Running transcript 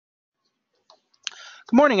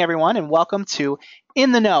Good morning, everyone, and welcome to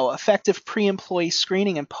In the Know, Effective Pre-Employee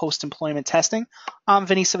Screening and Post-Employment Testing. I'm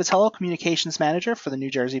Vinny Civitello, Communications Manager for the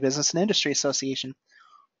New Jersey Business and Industry Association.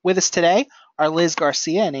 With us today are Liz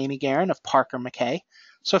Garcia and Amy Guerin of Parker McKay.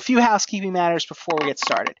 So a few housekeeping matters before we get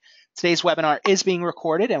started. Today's webinar is being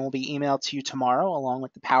recorded and will be emailed to you tomorrow along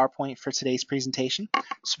with the PowerPoint for today's presentation.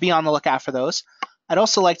 So be on the lookout for those. I'd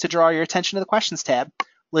also like to draw your attention to the questions tab.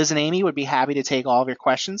 Liz and Amy would be happy to take all of your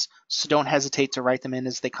questions, so don't hesitate to write them in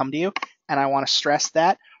as they come to you. And I want to stress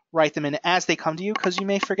that, write them in as they come to you because you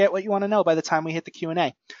may forget what you want to know by the time we hit the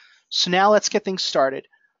Q&A. So now let's get things started.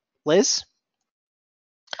 Liz?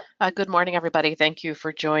 Good morning, everybody. Thank you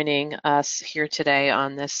for joining us here today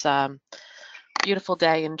on this beautiful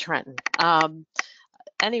day in Trenton.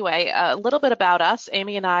 Anyway, a little bit about us.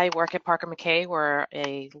 Amy and I work at Parker McKay. We're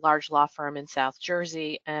a large law firm in South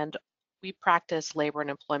Jersey, and we practice labor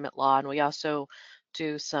and employment law, and we also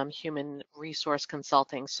do some human resource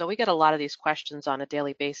consulting. So we get a lot of these questions on a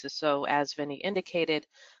daily basis. So as Vinny indicated,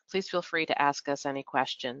 please feel free to ask us any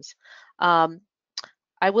questions.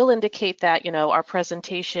 I will indicate that, our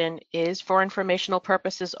presentation is for informational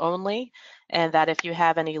purposes only, and that if you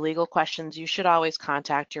have any legal questions, you should always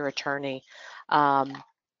contact your attorney.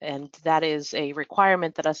 And that is a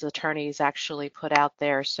requirement that us attorneys actually put out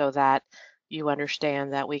there so that you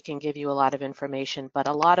understand that we can give you a lot of information, but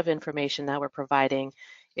a lot of information that we're providing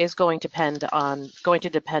is going to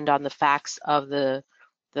depend on the facts of the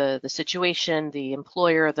situation, the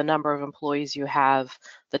employer, the number of employees you have,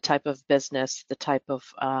 the type of business, the type of,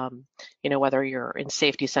 whether you're in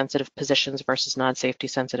safety sensitive positions versus non-safety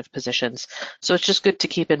sensitive positions. So it's just good to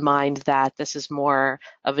keep in mind that this is more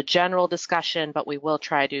of a general discussion, but we will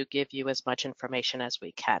try to give you as much information as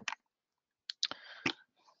we can.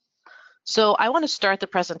 So I want to start the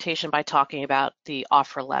presentation by talking about the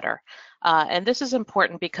offer letter. And this is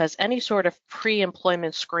important because any sort of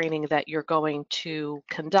pre-employment screening that you're going to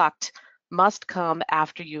conduct must come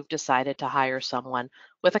after you've decided to hire someone,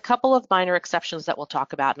 with a couple of minor exceptions that we'll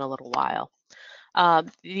talk about in a little while.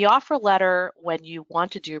 The offer letter, when you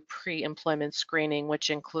want to do pre-employment screening,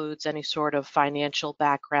 which includes any sort of financial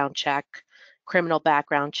background check, criminal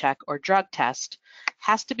background check, or drug test,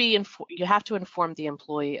 has to be you have to inform the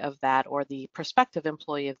employee of that, or the prospective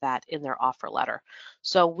employee of that, in their offer letter.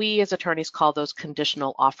 So we as attorneys call those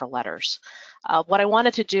conditional offer letters. What I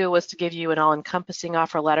wanted to do was to give you an all-encompassing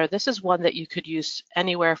offer letter. This is one that you could use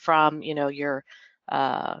anywhere from your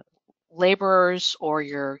laborers or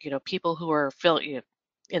your people who are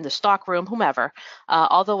in the stock room, whomever,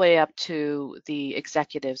 all the way up to the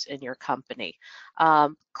executives in your company.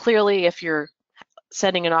 Clearly, if you're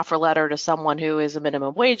sending an offer letter to someone who is a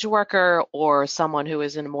minimum wage worker or someone who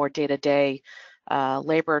is in a more day-to-day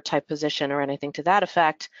labor type position or anything to that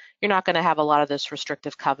effect, you're not going to have a lot of this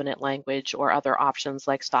restrictive covenant language or other options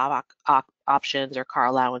like stock options or car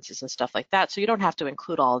allowances and stuff like that. So you don't have to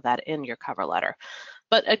include all of that in your cover letter.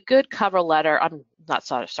 But a good cover letter,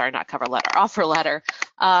 offer letter,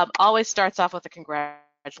 always starts off with a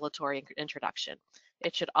congratulatory introduction.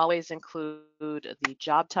 It should always include the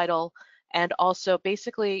job title and also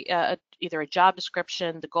basically either a job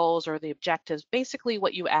description, the goals or the objectives, basically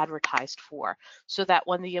what you advertised for, so that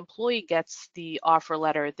when the employee gets the offer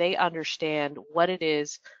letter, they understand what it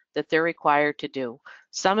is that they're required to do.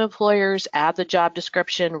 Some employers add the job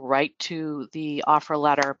description right to the offer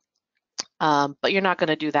letter. But you're not going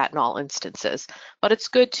to do that in all instances. But it's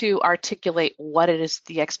good to articulate what it is,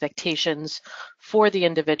 the expectations for the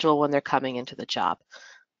individual when they're coming into the job.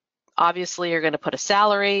 Obviously, you're going to put a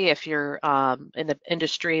salary. If you're in the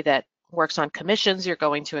industry that works on commissions, you're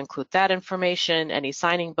going to include that information. Any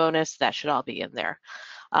signing bonus, that should all be in there.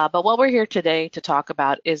 But what we're here today to talk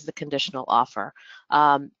about is the conditional offer.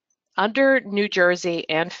 Under New Jersey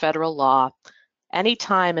and federal law,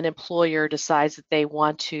 anytime an employer decides that they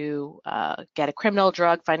want to get a criminal,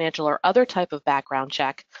 drug, financial, or other type of background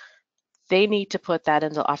check, they need to put that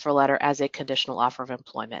in the offer letter as a conditional offer of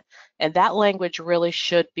employment. And that language really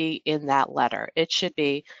should be in that letter. It should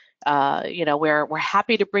be, we're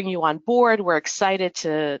happy to bring you on board. We're excited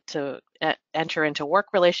to enter into a work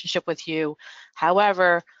relationship with you.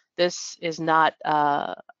 However, this is not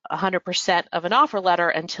 100% of an offer letter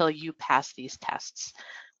until you pass these tests.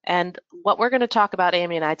 And what we're going to talk about,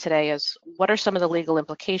 Amy and I, today is what are some of the legal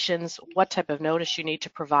implications, what type of notice you need to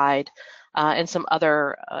provide, and some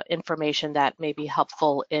other information that may be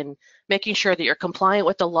helpful in making sure that you're compliant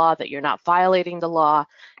with the law, that you're not violating the law,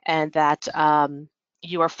 and that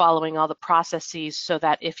you are following all the processes so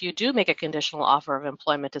that if you do make a conditional offer of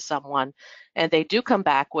employment to someone and they do come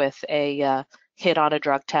back with a hit on a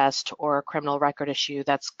drug test or a criminal record issue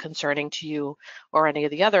that's concerning to you or any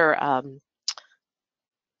of the other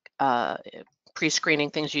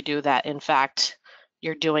pre-screening things you do, that in fact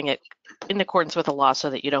you're doing it in accordance with the law so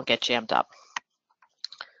that you don't get jammed up.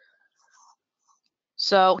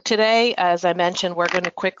 So today, as I mentioned, we're going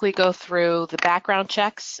to quickly go through the background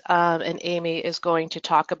checks, and Amy is going to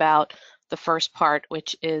talk about the first part,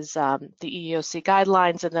 which is the EEOC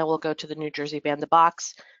guidelines, and then we'll go to the New Jersey Ban the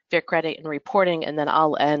Box, fair credit and reporting, and then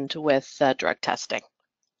I'll end with drug testing.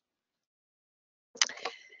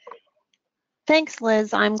 Thanks,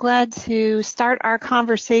 Liz. I'm glad to start our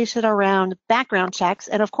conversation around background checks.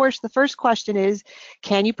 And of course, the first question is,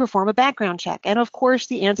 can you perform a background check? And of course,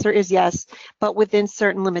 the answer is yes, but within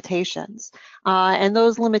certain limitations. And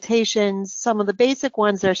those limitations, some of the basic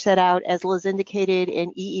ones are set out, as Liz indicated,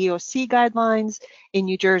 in EEOC guidelines, in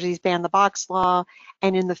New Jersey's Ban the Box law,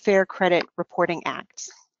 and in the Fair Credit Reporting Act.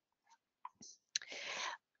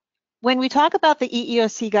 When we talk about the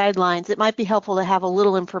EEOC guidelines, it might be helpful to have a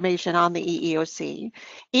little information on the EEOC.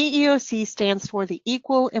 EEOC stands for the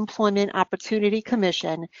Equal Employment Opportunity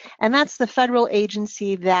Commission, and that's the federal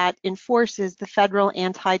agency that enforces the federal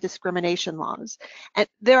anti-discrimination laws. And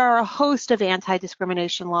there are a host of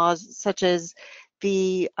anti-discrimination laws, such as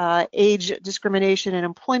the Age Discrimination and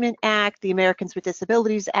Employment Act, the Americans with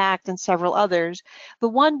Disabilities Act, and several others. The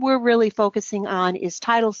one we're really focusing on is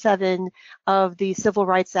Title VII of the Civil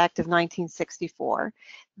Rights Act of 1964.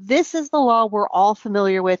 This is the law we're all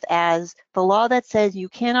familiar with as the law that says you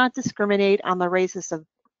cannot discriminate on the basis of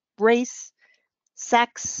race,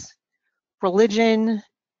 sex, religion,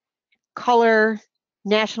 color,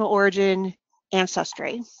 national origin,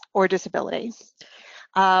 ancestry, or disability.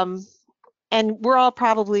 And we're all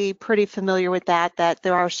probably pretty familiar with that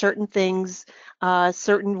there are certain things,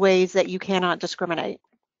 certain ways that you cannot discriminate.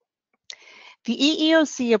 The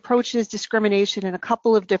EEOC approaches discrimination in a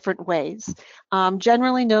couple of different ways,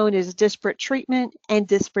 generally known as disparate treatment and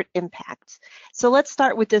disparate impact. So let's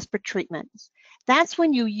start with disparate treatment. That's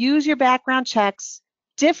when you use your background checks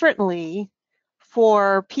differently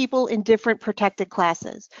for people in different protected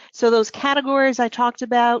classes. So those categories I talked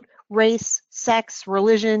about, race, sex,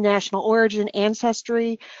 religion, national origin,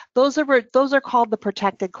 ancestry, those are called the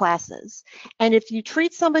protected classes. And if you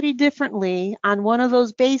treat somebody differently on one of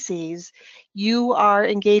those bases, you are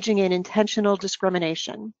engaging in intentional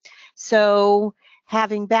discrimination. So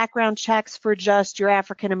having background checks for just your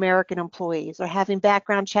African American employees, or having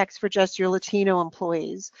background checks for just your Latino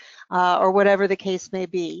employees, or whatever the case may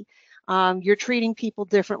be. You're treating people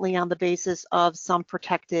differently on the basis of some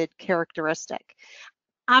protected characteristic.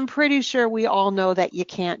 I'm pretty sure we all know that you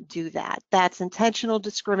can't do that. That's intentional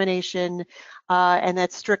discrimination, and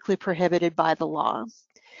that's strictly prohibited by the law.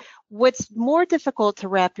 What's more difficult to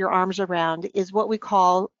wrap your arms around is what we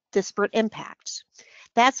call disparate impact.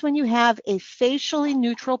 That's when you have a facially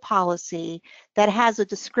neutral policy that has a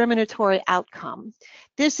discriminatory outcome.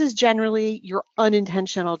 This is generally your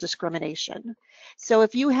unintentional discrimination. So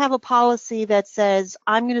if you have a policy that says,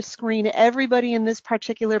 I'm going to screen everybody in this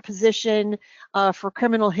particular position for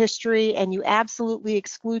criminal history, and you absolutely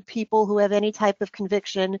exclude people who have any type of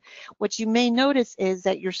conviction, what you may notice is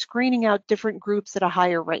that you're screening out different groups at a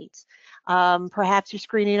higher rate. Perhaps you're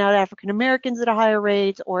screening out African Americans at a higher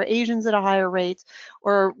rate, or Asians at a higher rate,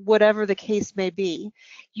 or whatever the case may be.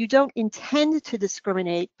 You don't intend to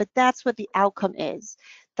discriminate, but that's what the outcome is.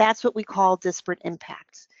 That's what we call disparate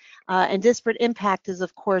impact. And disparate impact is,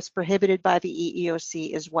 of course, prohibited by the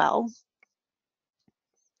EEOC as well.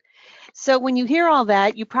 So when you hear all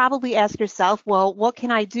that, you probably ask yourself, well, what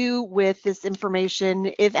can I do with this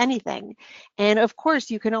information, if anything? And of course,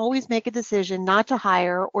 you can always make a decision not to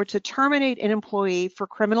hire or to terminate an employee for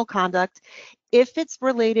criminal conduct if it's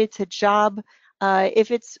related to job,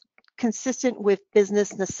 if it's consistent with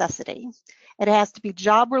business necessity. It has to be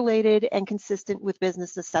job related and consistent with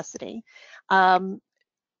business necessity.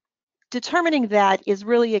 Determining that is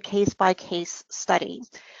really a case-by-case study.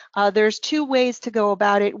 There's two ways to go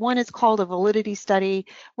about it. One is called a validity study.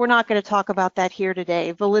 We're not going to talk about that here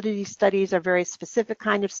today. Validity studies are very specific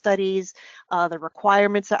kind of studies. The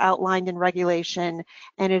requirements are outlined in regulation,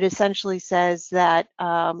 and it essentially says that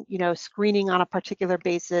screening on a particular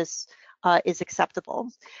basis is acceptable.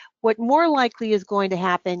 What more likely is going to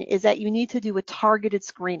happen is that you need to do a targeted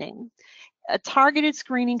screening. A targeted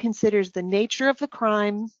screening considers the nature of the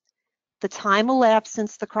crime, the time elapsed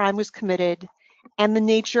since the crime was committed, and the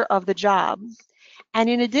nature of the job. And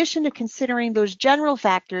in addition to considering those general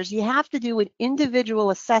factors, you have to do an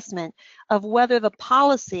individual assessment of whether the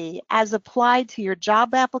policy as applied to your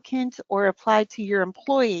job applicant or applied to your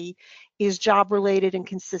employee is job related and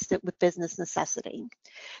consistent with business necessity.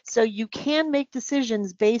 So you can make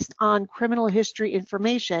decisions based on criminal history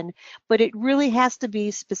information, but it really has to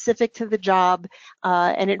be specific to the job,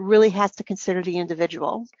 and it really has to consider the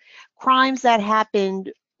individual. Crimes that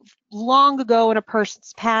happened long ago in a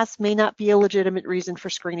person's past may not be a legitimate reason for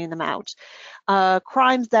screening them out.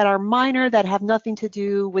 Crimes that are minor, that have nothing to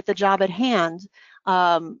do with the job at hand,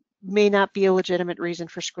 may not be a legitimate reason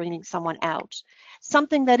for screening someone out.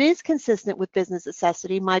 Something that is consistent with business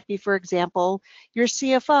necessity might be, for example, your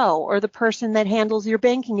CFO or the person that handles your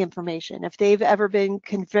banking information. If they've ever been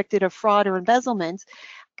convicted of fraud or embezzlement,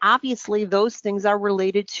 obviously those things are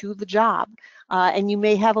related to the job, and you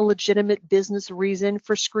may have a legitimate business reason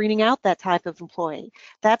for screening out that type of employee.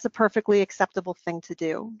 That's a perfectly acceptable thing to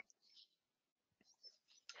do.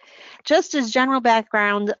 Just as general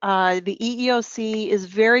background, the EEOC is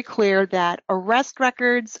very clear that arrest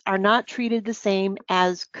records are not treated the same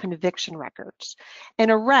as conviction records. An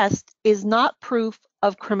arrest is not proof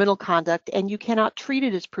of criminal conduct, and you cannot treat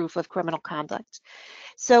it as proof of criminal conduct.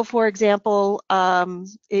 So, for example,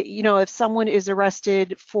 if someone is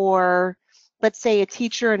arrested for, let's say a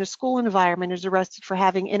teacher in a school environment is arrested for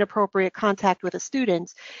having inappropriate contact with a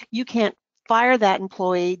student, you can't fire that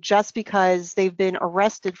employee just because they've been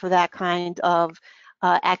arrested for that kind of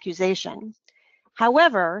accusation.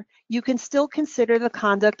 However, you can still consider the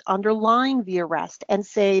conduct underlying the arrest and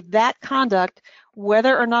say that conduct,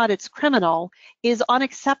 whether or not it's criminal, is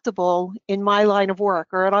unacceptable in my line of work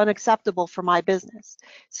or unacceptable for my business.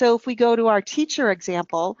 So if we go to our teacher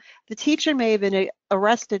example, the teacher may have been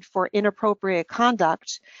arrested for inappropriate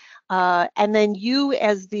conduct, and then you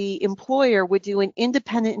as the employer would do an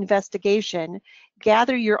independent investigation,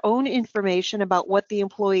 gather your own information about what the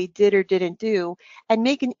employee did or didn't do, and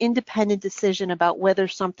make an independent decision about whether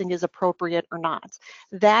something is appropriate or not.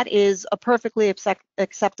 That is a perfectly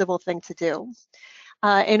acceptable thing to do.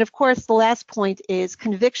 And of course, the last point is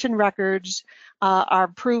conviction records are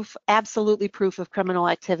proof, absolutely proof of criminal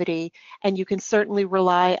activity, and you can certainly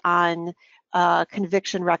rely on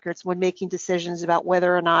conviction records when making decisions about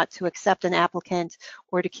whether or not to accept an applicant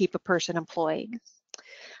or to keep a person employed.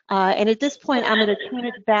 And at this point, I'm going to turn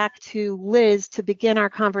it back to Liz to begin our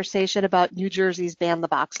conversation about New Jersey's Ban the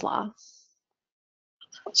Box law.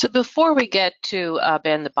 So before we get to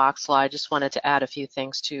ban the box law, I just wanted to add a few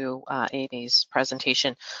things to Amy's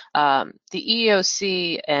presentation. The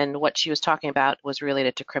EEOC and what she was talking about was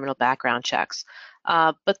related to criminal background checks.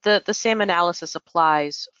 But the same analysis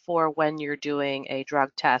applies for when you're doing a drug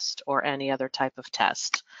test or any other type of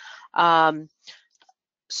test.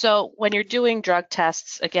 So when you're doing drug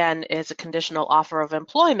tests, again, is a conditional offer of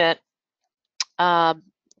employment,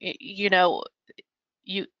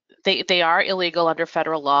 they are illegal under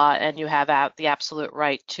federal law, and you have the absolute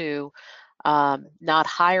right to not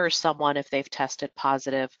hire someone if they've tested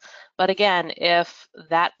positive. But again, if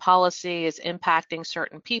that policy is impacting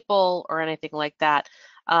certain people or anything like that,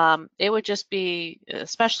 it would just be,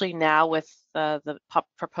 especially now with the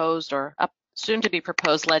proposed or soon to be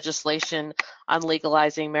proposed legislation on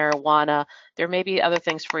legalizing marijuana, there may be other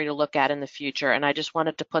things for you to look at in the future. And I just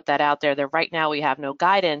wanted to put that out there that right now we have no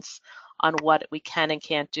guidance on what we can and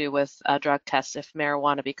can't do with drug tests if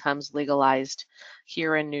marijuana becomes legalized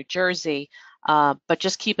here in New Jersey. But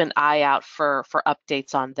just keep an eye out for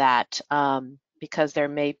updates on that, because there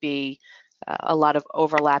may be a lot of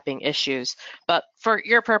overlapping issues. But for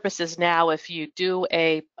your purposes now, if you do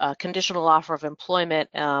a conditional offer of employment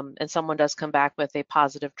and someone does come back with a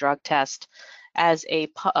positive drug test, as a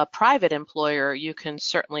private employer, you can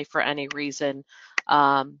certainly, for any reason,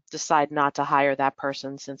 decide not to hire that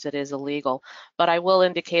person since it is illegal. But I will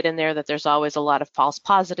indicate in there that there's always a lot of false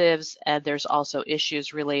positives, and there's also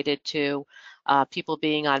issues related to people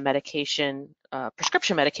being on medication,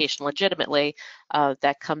 prescription medication legitimately,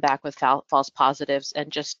 that come back with false positives,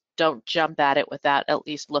 and just don't jump at it without at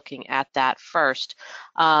least looking at that first.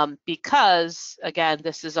 Because, again,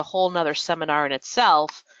 this is a whole nother seminar in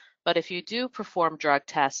itself, but if you do perform drug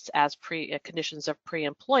tests as conditions of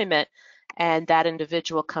pre-employment, and that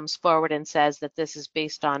individual comes forward and says that this is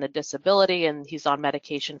based on a disability and he's on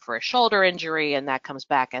medication for a shoulder injury, and that comes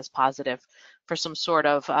back as positive for some sort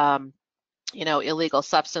of illegal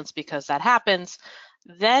substance, because that happens,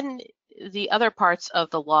 then the other parts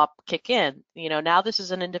of the law kick in. Now this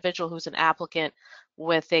is an individual who's an applicant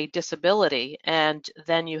with a disability, and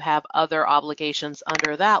then you have other obligations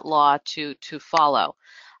under that law to follow.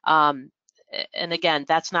 And again,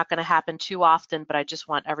 that's not going to happen too often, but I just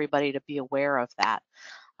want everybody to be aware of that.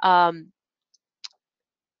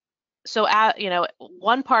 So,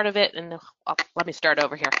 one part of it, and let me start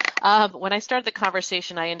over here. When I started the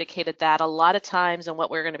conversation, I indicated that a lot of times, and what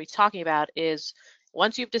we're going to be talking about is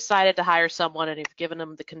once you've decided to hire someone and you've given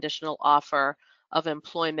them the conditional offer of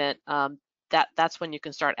employment, that's when you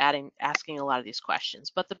can start asking a lot of these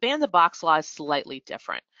questions. But the ban-the-box law is slightly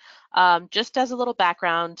different. Just as a little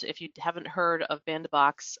background, if you haven't heard of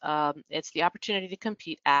ban-the-box, it's the Opportunity to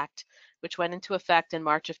Compete Act, which went into effect in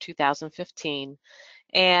March of 2015.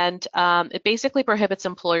 And it basically prohibits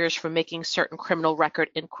employers from making certain criminal record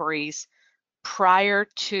inquiries prior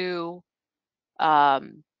to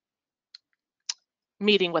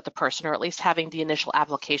meeting with the person, or at least having the initial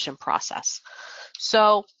application process.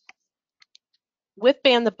 So with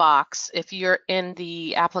ban-the-box, if you're in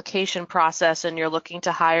the application process and you're looking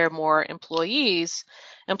to hire more employees,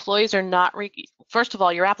 employees are not, first of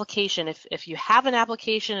all, your application, if you have an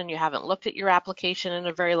application and you haven't looked at your application in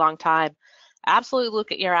a very long time, absolutely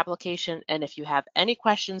look at your application, and if you have any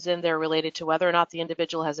questions in there related to whether or not the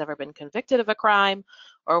individual has ever been convicted of a crime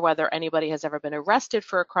or whether anybody has ever been arrested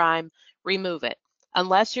for a crime, remove it.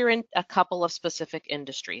 Unless you're in a couple of specific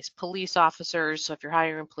industries, police officers, so if you're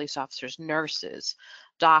hiring police officers, nurses,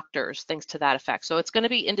 doctors, things to that effect. So it's going to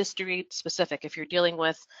be industry specific. If you're dealing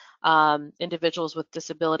with individuals with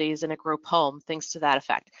disabilities in a group home, things to that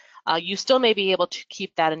effect. You still may be able to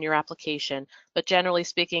keep that in your application, but generally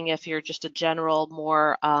speaking, if you're just a general,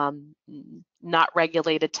 more not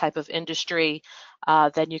regulated type of industry,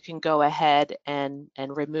 then you can go ahead and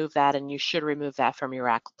remove that, and you should remove that from your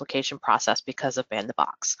application process because of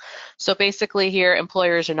ban-the-box. So basically here,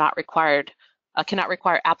 employers are not required, cannot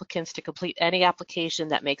require applicants to complete any application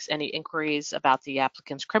that makes any inquiries about the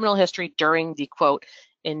applicant's criminal history during the, quote,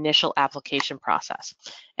 initial application process.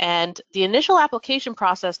 And the initial application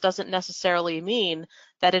process doesn't necessarily mean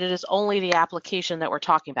that it is only the application that we're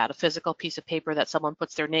talking about, a physical piece of paper that someone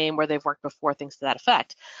puts their name, where they've worked before, things to that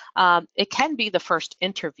effect. It can be the first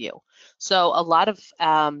interview. So a lot of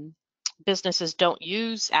businesses don't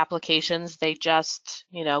use applications. They just,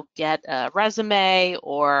 get a resume,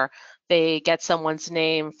 or they get someone's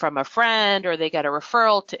name from a friend, or they get a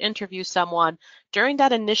referral to interview someone. During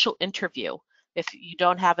that initial interview, if you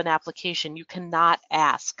don't have an application, you cannot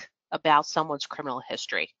ask about someone's criminal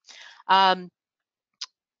history.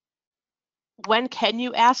 When can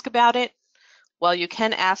you ask about it? Well, you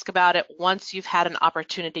can ask about it once you've had an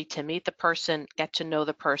opportunity to meet the person, get to know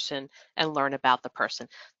the person, and learn about the person.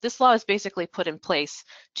 This law is basically put in place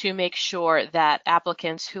to make sure that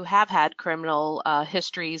applicants who have had criminal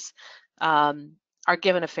histories are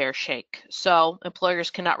given a fair shake. So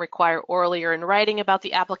employers cannot require orally or in writing about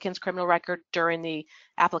the applicant's criminal record during the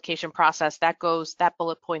application process. That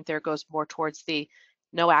bullet point there goes more towards the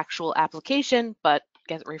no actual application, but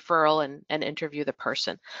get referral and interview the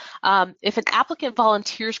person. If an applicant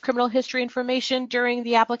volunteers criminal history information during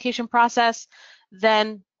the application process,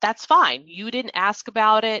 then that's fine. You didn't ask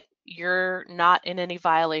about it. You're not in any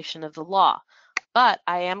violation of the law. But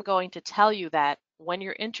I am going to tell you that when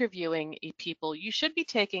you're interviewing people, you should be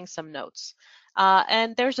taking some notes.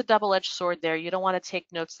 And there's a double-edged sword there. You don't want to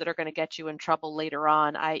take notes that are going to get you in trouble later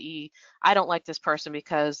on, i.e., I don't like this person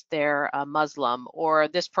because they're a Muslim, or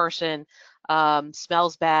this person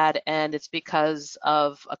smells bad and it's because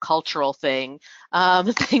of a cultural thing,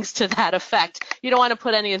 things to that effect. You don't want to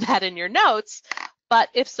put any of that in your notes. But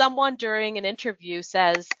if someone during an interview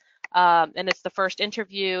says, and it's the first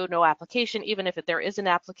interview, no application, even if there is an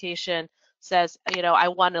application, says, I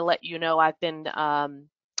want to let you know I've been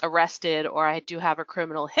arrested, or I do have a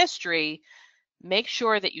criminal history, make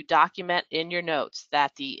sure that you document in your notes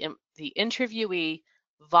that the interviewee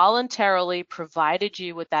voluntarily provided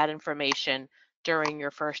you with that information during your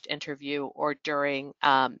first interview or during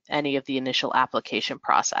any of the initial application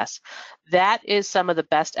process. That is some of the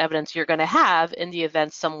best evidence you're going to have in the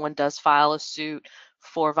event someone does file a suit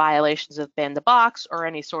for violations of ban-the-box or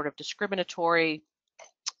any sort of discriminatory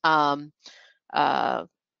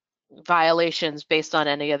violations based on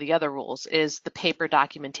any of the other rules, is the paper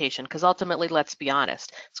documentation, because ultimately, let's be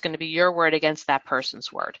honest, it's going to be your word against that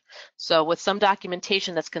person's word. So with some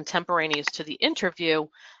documentation that's contemporaneous to the interview,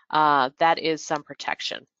 that is some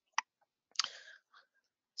protection.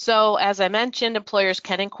 So as I mentioned, employers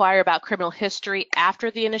can inquire about criminal history after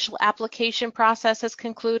the initial application process has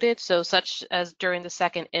concluded, so such as during the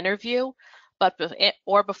second interview,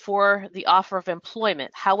 or before the offer of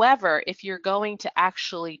employment. However, if you're going to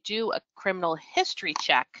actually do a criminal history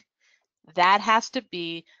check, that has to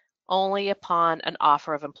be only upon an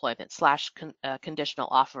offer of employment / conditional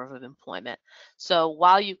offer of employment. So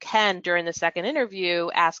while you can, during the second interview,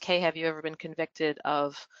 ask, hey, have you ever been convicted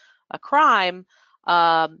of a crime?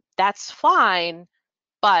 That's fine,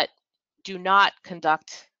 but do not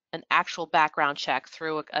conduct an actual background check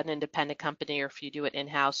through an independent company, or if you do it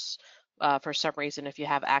in-house for some reason, if you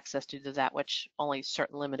have access to do that, which only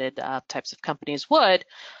certain limited types of companies would,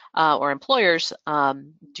 or employers,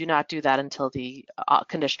 do not do that until the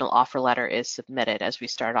conditional offer letter is submitted as we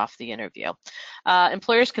start off the interview.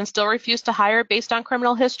 Employers can still refuse to hire based on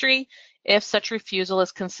criminal history if such refusal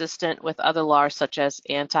is consistent with other laws such as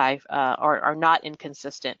or not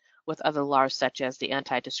inconsistent with other laws such as the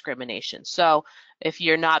anti-discrimination. So if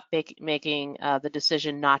you're not making the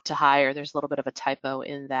decision not to hire, there's a little bit of a typo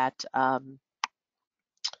in that.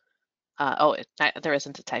 There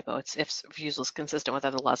isn't a typo. It's if refusal is consistent with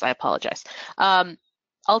other laws. I apologize.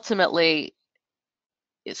 Ultimately,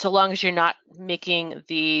 so long as you're not making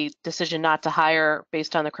the decision not to hire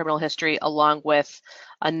based on the criminal history along with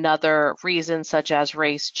another reason such as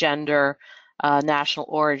race, gender, national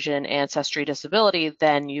origin, ancestry, disability,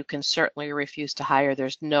 then you can certainly refuse to hire.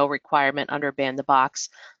 There's no requirement under Ban the Box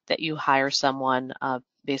that you hire someone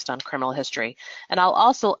based on criminal history. And I'll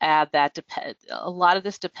also add that a lot of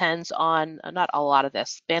this depends on, not a lot of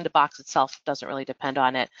this, Ban the Box itself doesn't really depend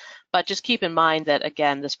on it, but just keep in mind that,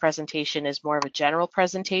 again, this presentation is more of a general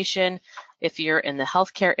presentation. If you're in the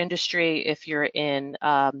healthcare industry, if you're in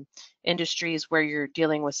industries where you're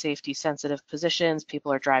dealing with safety sensitive positions,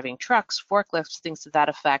 people are driving trucks, forklifts, things to that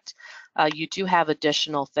effect, you do have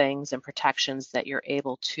additional things and protections that you're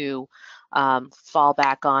able to fall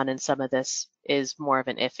back on, and some of this is more of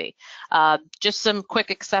an iffy. Just some quick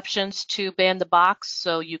exceptions to Ban the Box,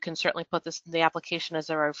 so you can certainly put this in the application as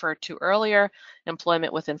I referred to earlier: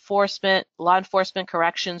 employment with enforcement, law enforcement,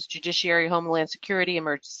 corrections, judiciary, homeland security,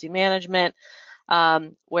 emergency management,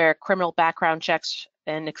 where criminal background checks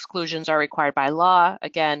and exclusions are required by law.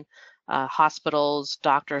 Again, hospitals,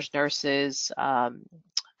 doctors, nurses,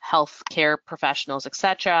 healthcare professionals,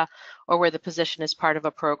 etc., or where the position is part of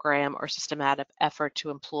a program or systematic effort to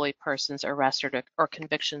employ persons arrested or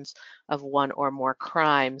convictions of one or more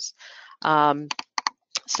crimes.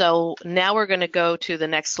 So now we're going to go to the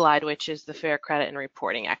next slide, which is the Fair Credit and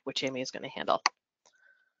Reporting Act, which Amy is going to handle.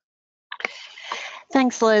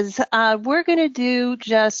 Thanks, Liz. We're going to do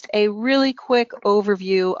just a really quick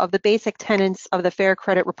overview of the basic tenets of the Fair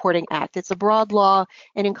Credit Reporting Act. It's a broad law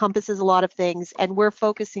and encompasses a lot of things, and we're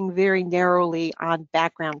focusing very narrowly on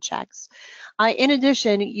background checks. In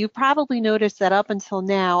addition, you probably noticed that up until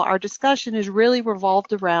now, our discussion is really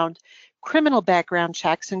revolved around criminal background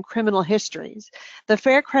checks and criminal histories. The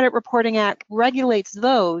Fair Credit Reporting Act regulates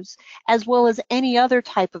those as well as any other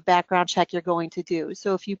type of background check you're going to do.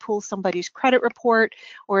 So if you pull somebody's credit report,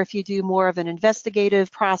 or if you do more of an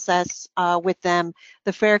investigative process with them,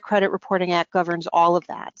 the Fair Credit Reporting Act governs all of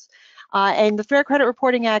that. And the Fair Credit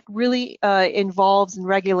Reporting Act really involves and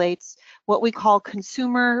regulates what we call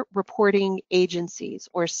consumer reporting agencies,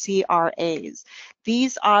 or CRAs.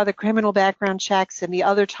 These are the criminal background checks and the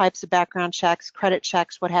other types of background checks, credit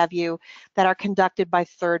checks, what have you, that are conducted by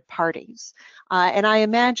third parties. And I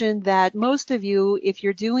imagine that most of you, if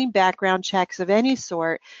you're doing background checks of any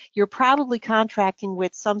sort, you're probably contracting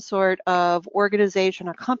with some sort of organization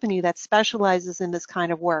or company that specializes in this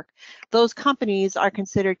kind of work. Those companies are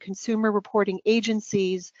considered consumer reporting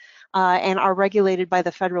agencies and are regulated by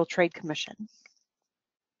the Federal Trade Commission.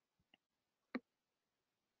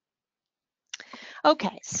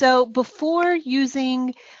 Okay, so before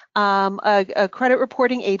using a credit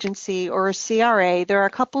reporting agency or a CRA, there are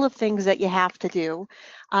a couple of things that you have to do.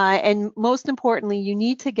 And most importantly, you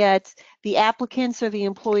need to get the applicant's or the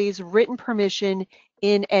employee's written permission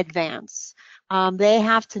in advance. They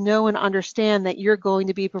have to know and understand that you're going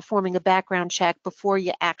to be performing a background check before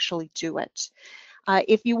you actually do it.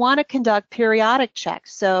 If you want to conduct periodic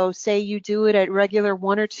checks, so say you do it at regular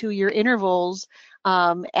 1 or 2 year intervals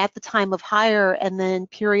at the time of hire and then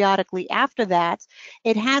periodically after that,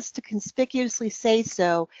 it has to conspicuously say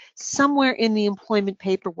so somewhere in the employment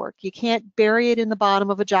paperwork. You can't bury it in the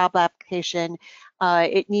bottom of a job application.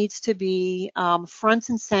 It needs to be front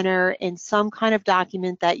and center in some kind of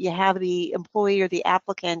document that you have the employee or the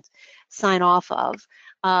applicant sign off of.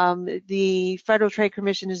 The Federal Trade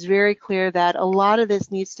Commission is very clear that a lot of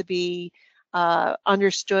this needs to be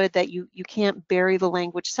understood, that you can't bury the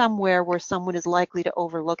language somewhere where someone is likely to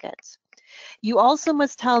overlook it. You also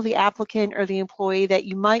must tell the applicant or the employee that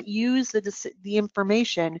you might use the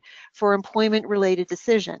information for employment-related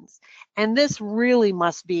decisions. And this really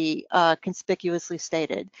must be conspicuously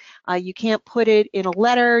stated. You can't put it in a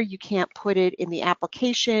letter, you can't put it in the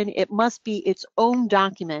application. It must be its own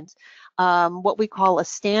document, what we call a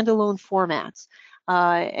standalone format.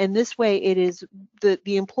 And this way it is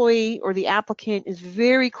the employee or the applicant is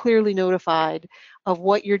very clearly notified of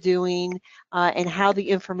what you're doing and how the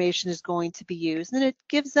information is going to be used. And it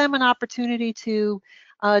gives them an opportunity to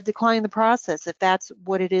decline the process if that's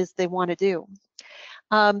what it is they want to do.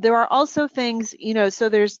 There are also things, so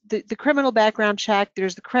there's the criminal background check,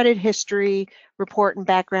 there's the credit history report and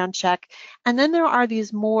background check, and then there are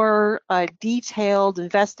these more detailed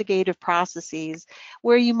investigative processes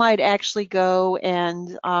where you might actually go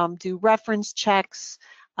and do reference checks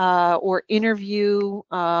or interview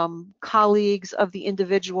colleagues of the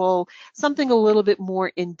individual, something a little bit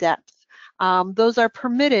more in depth. Those are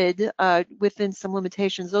permitted within some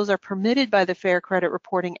limitations. Those are permitted by the Fair Credit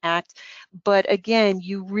Reporting Act, but again,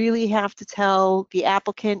 you really have to tell the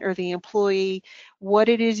applicant or the employee what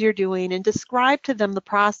it is you're doing and describe to them the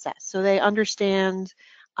process so they understand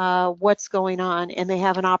what's going on and they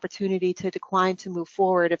have an opportunity to decline to move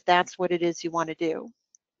forward if that's what it is you want to do.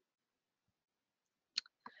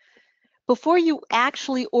 Before you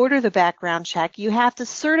actually order the background check, you have to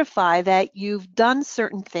certify that you've done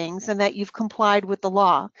certain things and that you've complied with the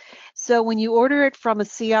law. So when you order it from a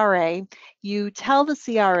CRA, you tell the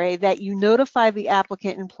CRA that you notify the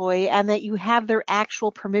applicant employee and that you have their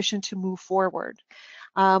actual permission to move forward.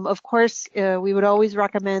 Of course, we would always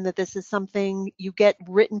recommend that this is something you get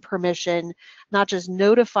written permission, not just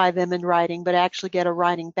notify them in writing, but actually get a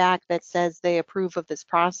writing back that says they approve of this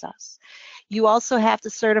process. You also have to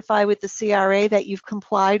certify with the CRA that you've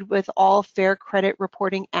complied with all Fair Credit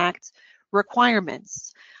Reporting Act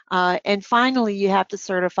requirements. And finally, you have to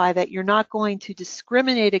certify that you're not going to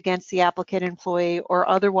discriminate against the applicant employee or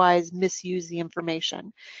otherwise misuse the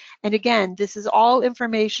information. And again, this is all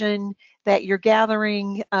information that you're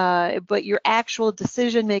gathering, but your actual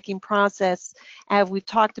decision-making process, as we've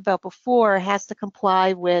talked about before, has to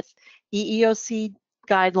comply with EEOC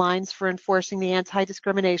guidelines for enforcing the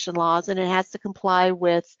anti-discrimination laws, and it has to comply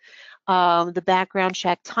with the background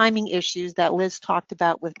check timing issues that Liz talked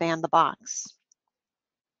about with Ban the Box.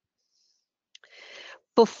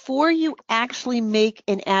 Before you actually make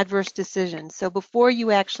an adverse decision, so before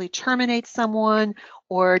you actually terminate someone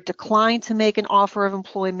or decline to make an offer of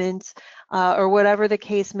employment or whatever the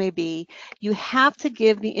case may be, you have to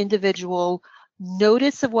give the individual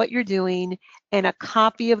notice of what you're doing and a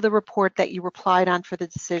copy of the report that you replied on for the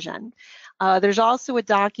decision. There's also a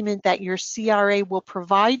document that your CRA will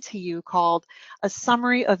provide to you called a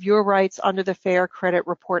summary of your rights under the Fair Credit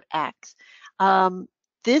Report Act.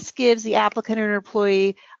 This gives the applicant or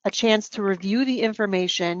employee a chance to review the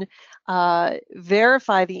information,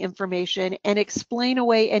 verify the information, and explain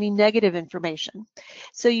away any negative information.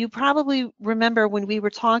 So you probably remember when we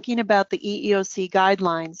were talking about the EEOC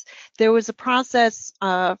guidelines, there was a process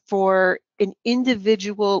for an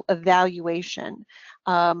individual evaluation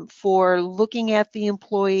for looking at the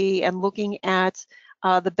employee and looking at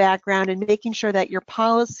the background and making sure that your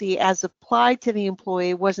policy as applied to the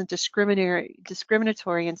employee wasn't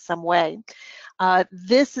discriminatory in some way.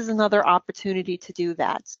 This is another opportunity to do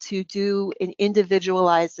that, to do an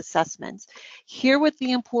individualized assessment. Hear what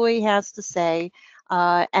the employee has to say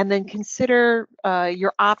and then consider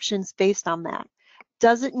your options based on that.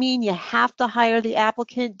 Does it mean you have to hire the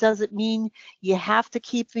applicant? Does it mean you have to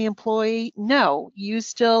keep the employee? No, you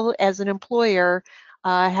still, as an employer,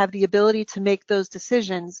 have the ability to make those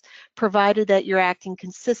decisions, provided that you're acting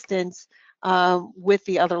consistent with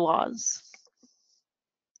the other laws.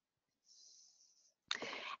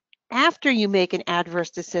 After you make an adverse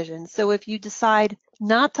decision, so if you decide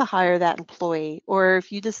not to hire that employee, or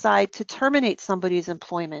if you decide to terminate somebody's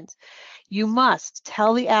employment, you must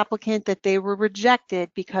tell the applicant that they were rejected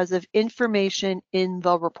because of information in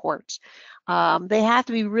the report. They have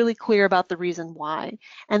to be really clear about the reason why.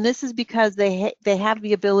 And this is because they have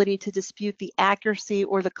the ability to dispute the accuracy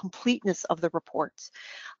or the completeness of the reports.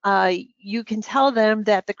 You can tell them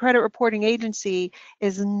that the credit reporting agency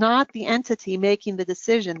is not the entity making the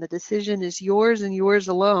decision. The decision is yours and yours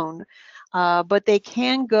alone. But they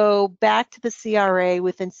can go back to the CRA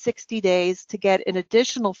within 60 days to get an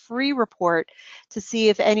additional free report to see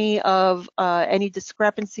if any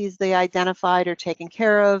discrepancies they identified are taken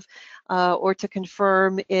care of, or to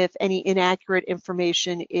confirm if any inaccurate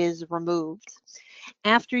information is removed.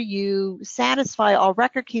 After you satisfy all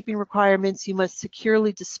record-keeping requirements, you must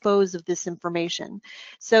securely dispose of this information.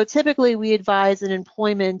 So typically we advise an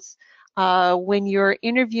employment when you're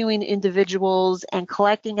interviewing individuals and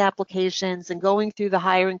collecting applications and going through the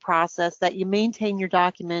hiring process, that you maintain your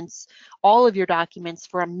documents, all of your documents,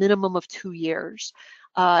 for a minimum of 2 years.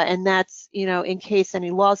 And that's, in case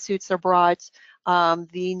any lawsuits are brought,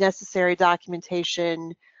 the necessary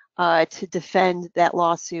documentation to defend that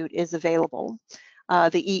lawsuit is available.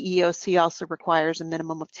 The EEOC also requires a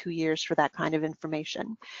minimum of 2 years for that kind of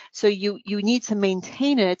information. So you need to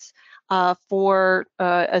maintain it for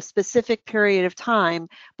a specific period of time,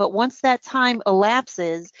 but once that time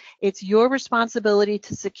elapses, it's your responsibility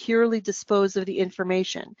to securely dispose of the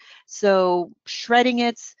information. So shredding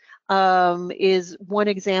it is one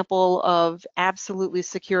example of absolutely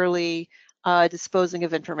securely disposing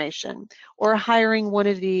of information, or hiring one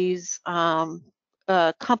of these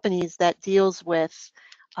companies that deals with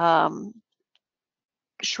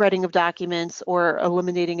shredding of documents or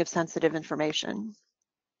eliminating of sensitive information.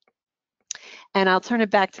 And I'll turn it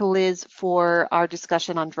back to Liz for our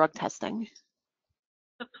discussion on drug testing.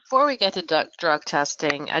 Before we get to drug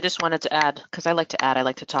testing, I just wanted to add, because I like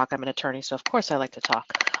to talk. I'm an attorney, so of course I like to talk.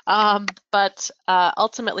 But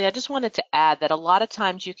ultimately, I just wanted to add that a lot of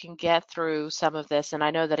times you can get through some of this, and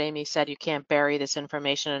I know that Amy said you can't bury this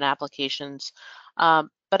information in applications,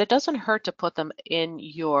 but it doesn't hurt to put them in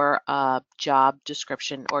your job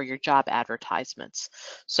description or your job advertisements.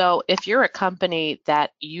 So if you're a company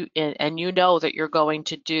that and you know that you're going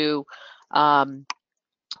to do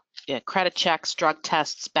credit checks, drug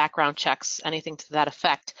tests, background checks, anything to that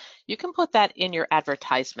effect, you can put that in your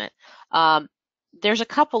advertisement. There's a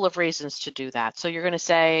couple of reasons to do that. So you're going to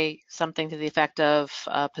say something to the effect of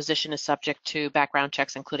position is subject to background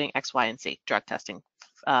checks, including X, Y, and Z, drug testing,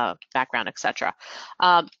 background, etc.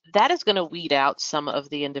 That is going to weed out some of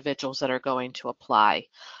the individuals that are going to apply.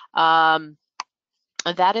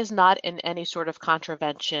 That is not in any sort of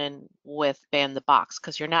contravention with ban the box,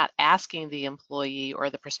 because you're not asking the employee or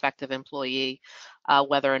the prospective employee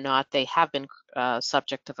whether or not they have been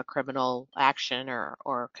subject of a criminal action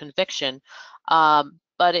or conviction.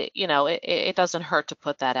 But it doesn't hurt to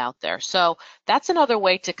put that out there. So that's another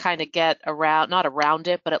way to kind of get around, not around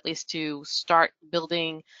it, but at least to start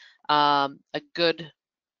building a good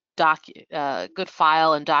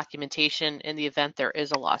file and documentation in the event there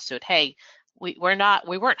is a lawsuit. Hey, we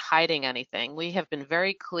weren't hiding anything. We have been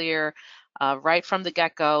very clear right from the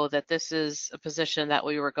get-go that this is a position that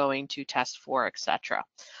we were going to test for, etc.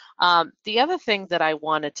 The other thing that I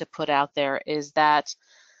wanted to put out there is that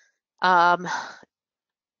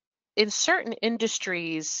in certain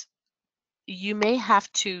industries, you may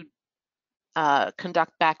have to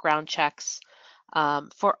conduct background checks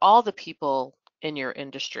for all the people in your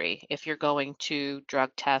industry if you're going to drug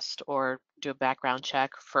test or do a background check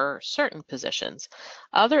for certain positions.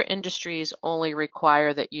 Other industries only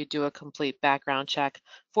require that you do a complete background check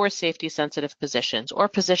for safety sensitive positions or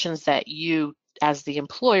positions that you as the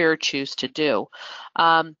employer choose to do.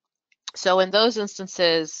 So in those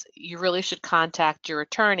instances, you really should contact your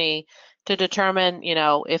attorney to determine,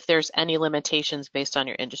 if there's any limitations based on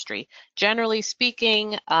your industry. Generally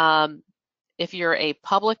speaking, if you're a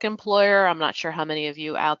public employer, I'm not sure how many of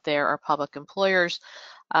you out there are public employers,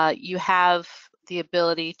 you have the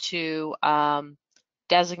ability to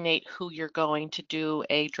designate who you're going to do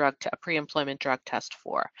a pre-employment drug test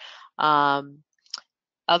for.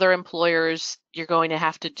 Other employers, you're going to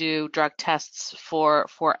have to do drug tests for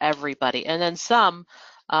everybody, and then some,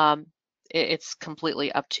 it's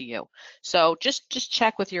completely up to you. So just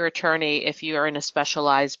check with your attorney if you are in a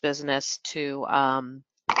specialized business to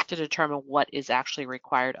determine what is actually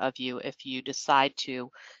required of you if you decide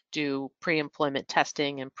to do pre-employment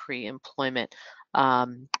testing and pre-employment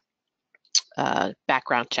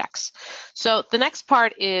background checks. So the next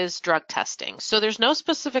part is drug testing. So there's no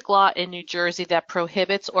specific law in New Jersey that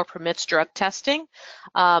prohibits or permits drug testing.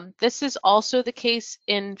 This is also the case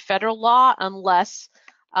in federal law unless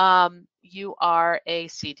you are a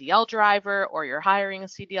CDL driver or you're hiring a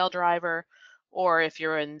CDL driver, or if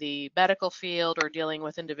you're in the medical field or dealing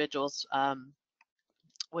with individuals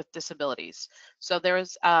with disabilities. So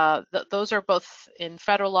there's those are both in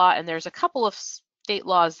federal law, and there's a couple of state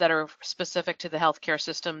laws that are specific to the healthcare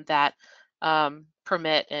system that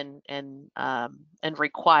permit and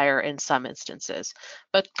require in some instances.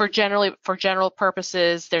 But for general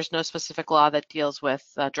purposes, there's no specific law that deals with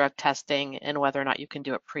drug testing and whether or not you can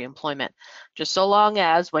do it pre-employment. Just so long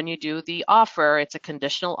as when you do the offer, it's a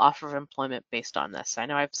conditional offer of employment based on this. I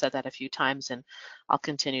know I've said that a few times, and I'll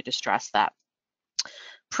continue to stress that.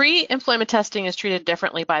 Pre-employment testing is treated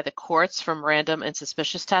differently by the courts from random and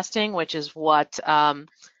suspicious testing, which is what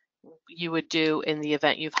you would do in the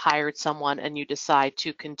event you've hired someone and you decide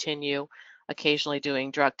to continue occasionally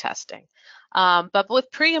doing drug testing. But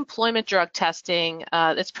with pre-employment drug testing,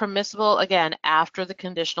 it's permissible, again, after the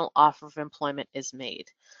conditional offer of employment is made.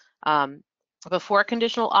 Before a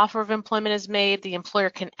conditional offer of employment is made, the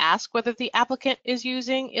employer can ask whether the applicant is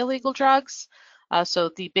using illegal drugs.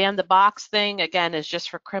 So the ban the box thing, again, is just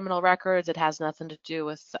for criminal records. It has nothing to do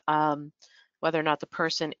with whether or not the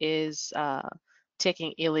person is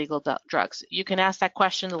taking illegal drugs. You can ask that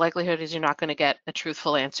question. The likelihood is you're not going to get a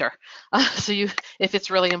truthful answer. So if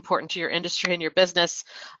it's really important to your industry and your business,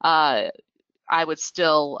 I would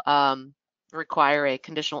still require a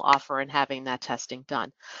conditional offer and having that testing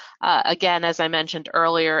done. Again, as I mentioned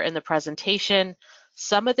earlier in the presentation,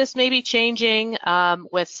 some of this may be changing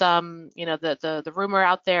with some, the rumor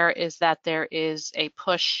out there is that there is a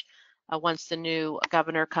push once the new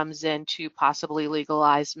governor comes in to possibly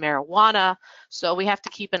legalize marijuana. So we have to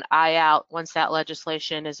keep an eye out once that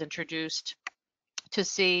legislation is introduced to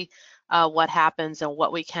see what happens and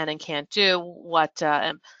what we can and can't do, what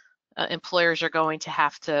employers are going to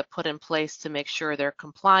have to put in place to make sure they're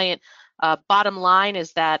compliant. Bottom line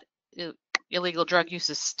is that illegal drug use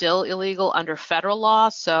is still illegal under federal law,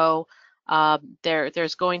 so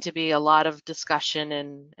there's going to be a lot of discussion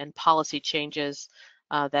and policy changes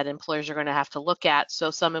that employers are going to have to look at.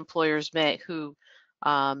 So some employers who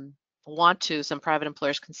want to, some private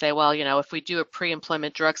employers can say, well, if we do a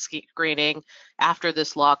pre-employment drug screening after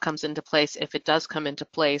this law comes into place, if it does come into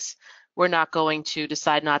place, we're not going to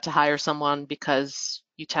decide not to hire someone because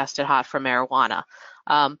you tested hot for marijuana.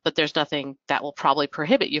 But there's nothing that will probably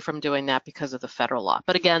prohibit you from doing that because of the federal law.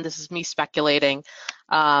 But again, this is me speculating.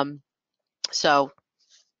 So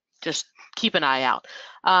just keep an eye out.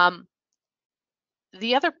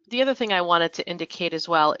 The other thing I wanted to indicate as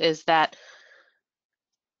well is that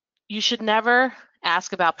you should never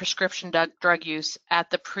ask about prescription drug use at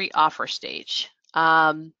the pre-offer stage.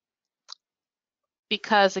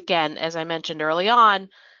 Because again, as I mentioned early on,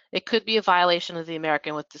 it could be a violation of the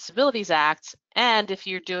American with Disabilities Act. And if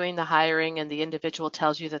you're doing the hiring and the individual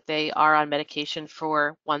tells you that they are on medication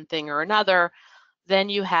for one thing or another, then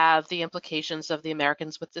you have the implications of the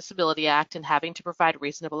Americans with Disability Act and having to provide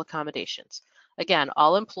reasonable accommodations. Again,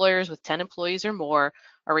 all employers with 10 employees or more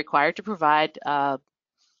are required to provide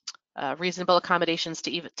reasonable accommodations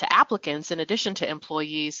to applicants in addition to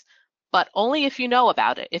employees, but only if you know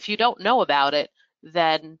about it. If you don't know about it,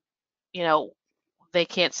 then they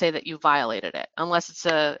can't say that you violated it unless it's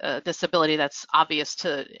a disability that's obvious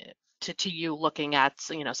to you looking at,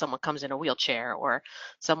 someone comes in a wheelchair or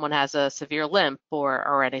someone has a severe limp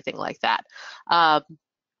or anything like that.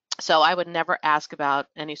 So I would never ask about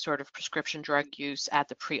any sort of prescription drug use at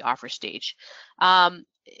the pre-offer stage.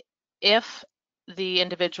 If the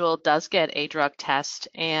individual does get a drug test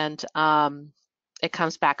and it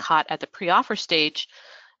comes back hot at the pre-offer stage,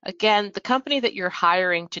 again, the company that you're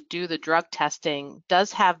hiring to do the drug testing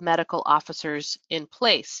does have medical officers in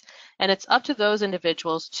place. And it's up to those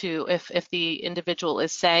individuals to, if the individual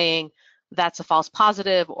is saying that's a false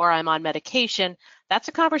positive or I'm on medication, that's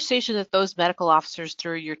a conversation that those medical officers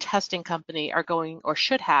through your testing company are going or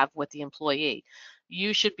should have with the employee.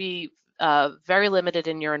 You should be very limited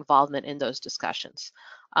in your involvement in those discussions.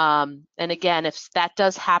 And again, if that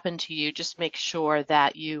does happen to you, just make sure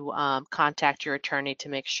that you contact your attorney to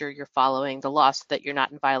make sure you're following the law so that you're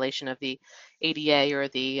not in violation of the ADA or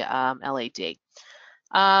the LAD.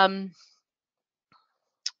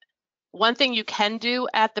 One thing you can do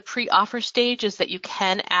at the pre-offer stage is that you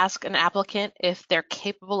can ask an applicant if they're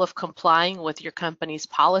capable of complying with your company's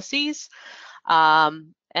policies.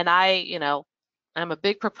 And I'm a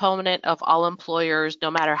big proponent of all employers,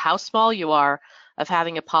 no matter how small you are, of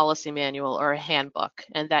having a policy manual or a handbook,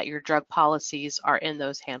 and that your drug policies are in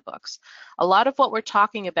those handbooks. A lot of what we're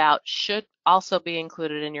talking about should also be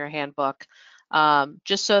included in your handbook,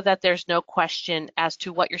 just so that there's no question as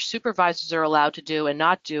to what your supervisors are allowed to do and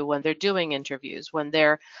not do when they're doing interviews, when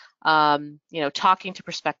they're talking to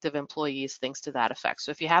prospective employees, things to that effect.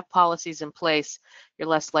 So if you have policies in place, you're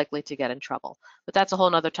less likely to get in trouble. But that's a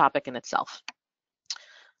whole other topic in itself.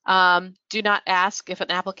 Do not ask if an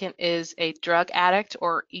applicant is a drug addict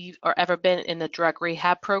or ever been in the drug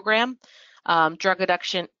rehab program. Drug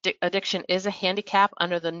addiction is a handicap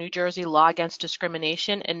under the New Jersey law against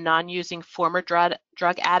discrimination, and non-using former drug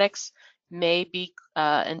addicts may be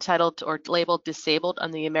entitled or labeled disabled on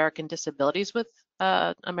the American Disabilities with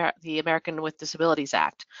the American with Disabilities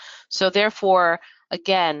Act. So therefore,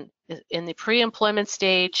 again, in the pre-employment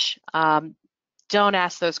stage, don't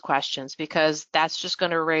ask those questions, because that's just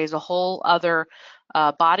going to raise a whole other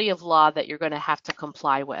body of law that you're going to have to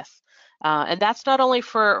comply with. And that's not only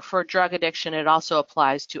for drug addiction, it also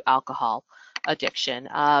applies to alcohol. addiction.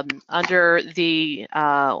 Under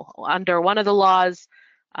one of the laws,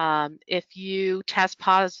 if you test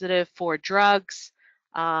positive for drugs,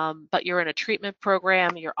 but you're in a treatment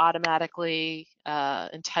program, you're automatically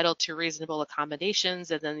entitled to reasonable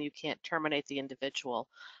accommodations, and then you can't terminate the individual.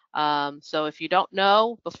 So if you don't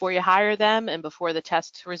know before you hire them and before the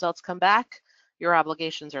test results come back, your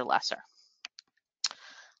obligations are lesser.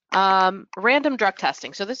 Random drug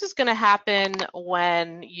testing. So this is going to happen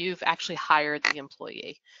when you've actually hired the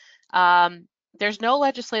employee. There's no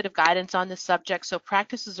legislative guidance on this subject, so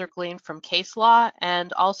practices are gleaned from case law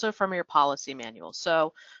and also from your policy manual.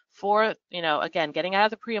 So for, again, getting out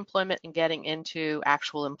of the pre-employment and getting into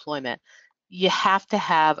actual employment, you have to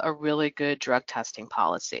have a really good drug testing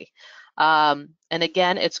policy. And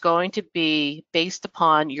again, it's going to be based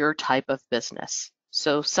upon your type of business.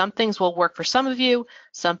 So some things will work for some of you,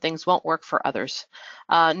 some things won't work for others.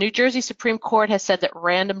 New Jersey Supreme Court has said that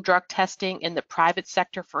random drug testing in the private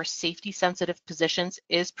sector for safety-sensitive positions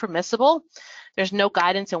is permissible. There's no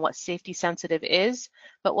guidance on what safety-sensitive is,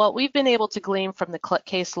 but what we've been able to glean from the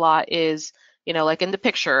case law is, like in the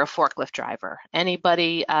picture, a forklift driver,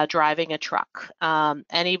 anybody driving a truck,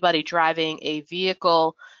 anybody driving a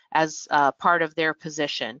vehicle as part of their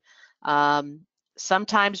position.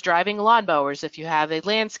 Sometimes driving lawnmowers if you have a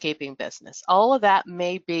landscaping business. All of that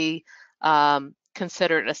may be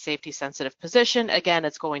considered a safety-sensitive position. Again,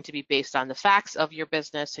 it's going to be based on the facts of your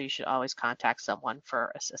business, so you should always contact someone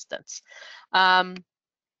for assistance.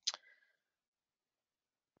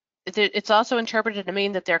 It's also interpreted to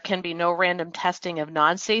mean that there can be no random testing of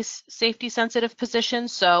non-safety-sensitive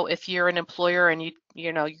positions. So if you're an employer and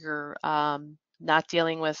you're not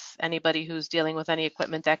dealing with anybody who's dealing with any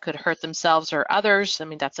equipment that could hurt themselves or others. I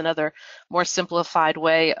mean, that's another more simplified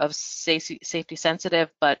way of safety sensitive,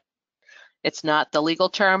 but it's not the legal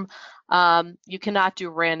term. You cannot do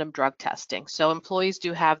random drug testing. So employees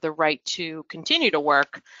do have the right to continue to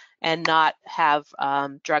work and not have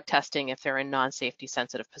drug testing if they're in non-safety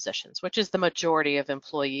sensitive positions, which is the majority of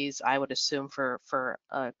employees, I would assume, for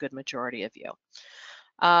a good majority of you.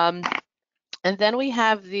 And then we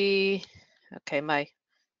have the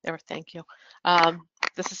thank you.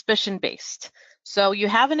 The suspicion-based. So you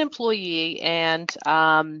have an employee and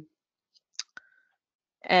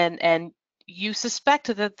you suspect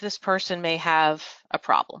that this person may have a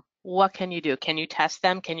problem. What can you do? Can you test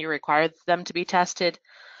them? Can you require them to be tested?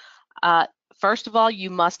 First of all, you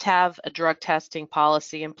must have a drug testing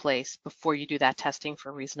policy in place before you do that testing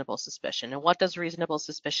for reasonable suspicion. And what does reasonable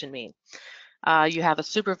suspicion mean? You have a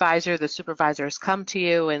supervisor. The supervisor has come to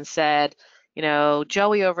you and said,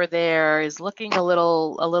 Joey over there is looking a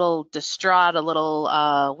little distraught, a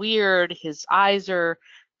little weird. His eyes are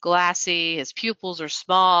glassy, his pupils are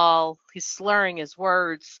small, he's slurring his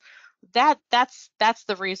words. That's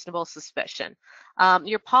the reasonable suspicion.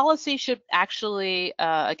 Your policy should actually,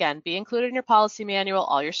 again, be included in your policy manual.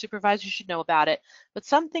 All your supervisors should know about it, but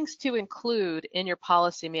some things to include in your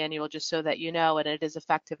policy manual just so that you know and it is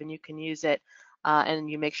effective and you can use it,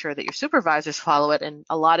 and you make sure that your supervisors follow it. And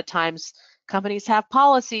a lot of times companies have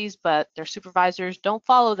policies, but their supervisors don't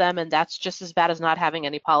follow them, and that's just as bad as not having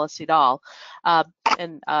any policy at all.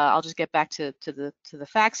 I'll just get back to the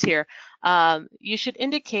facts here. You should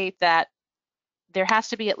indicate that there has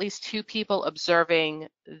to be at least 2 people observing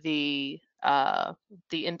the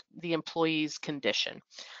employee's condition.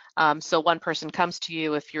 So one person comes to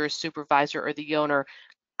you, if you're a supervisor or the owner,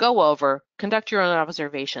 go over, conduct your own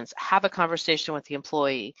observations, have a conversation with the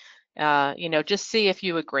employee, just see if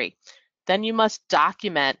you agree. Then you must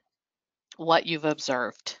document what you've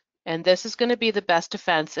observed. And this is going to be the best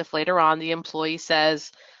defense if later on the employee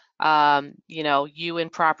says, you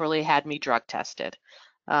improperly had me drug tested.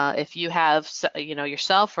 If you have,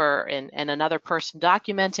 yourself or and another person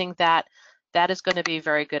documenting that, that is going to be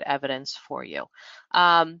very good evidence for you.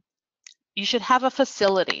 You should have a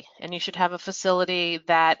facility, and you should have a facility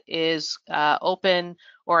that is open,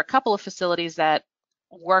 or a couple of facilities that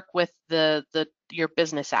work with your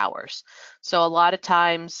business hours. So a lot of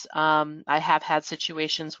times I have had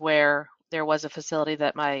situations where there was a facility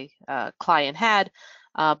that my client had,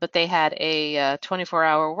 but they had a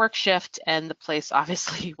 24-hour work shift, and the place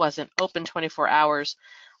obviously wasn't open 24 hours,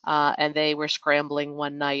 and they were scrambling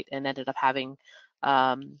one night and ended up having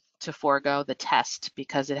to forego the test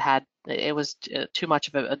because it was too much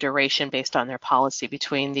of a duration based on their policy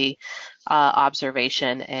between the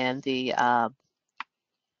observation and the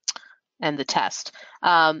test.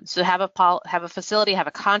 So have a facility, have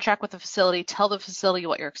a contract with the facility, tell the facility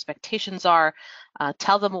what your expectations are,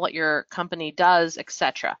 tell them what your company does,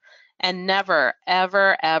 etc. And never,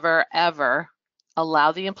 ever, ever, ever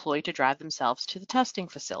allow the employee to drive themselves to the testing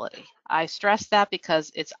facility. I stress that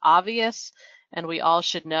because it's obvious and we all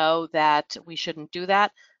should know that we shouldn't do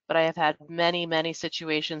that. But I have had many, many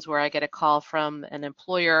situations where I get a call from an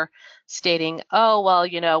employer stating, oh,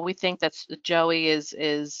 well, we think that Joey is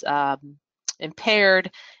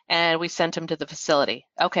impaired and we sent him to the facility.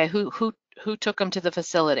 Okay, who took him to the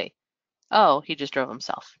facility? Oh, he just drove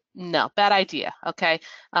himself. No, bad idea, okay?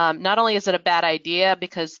 Not only is it a bad idea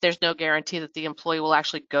because there's no guarantee that the employee will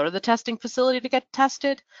actually go to the testing facility to get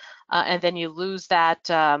tested, and then you lose that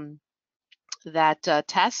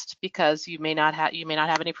test because you may not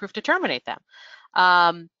have any proof to terminate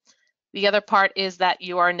them. The other part is that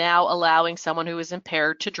you are now allowing someone who is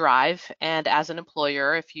impaired to drive, and as an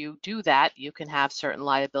employer, if you do that, you can have certain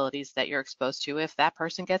liabilities that you're exposed to if that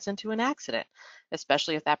person gets into an accident,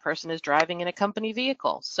 especially if that person is driving in a company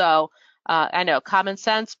vehicle. So I know common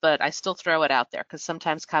sense, but I still throw it out there because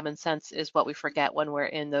sometimes common sense is what we forget when we're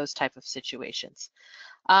in those type of situations.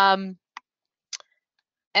 There's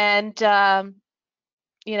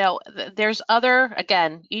other,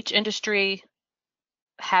 again, each industry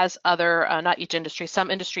has other, not each industry,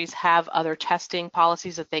 some industries have other testing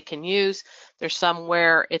policies that they can use. There's some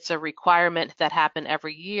where it's a requirement that happen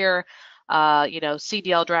every year.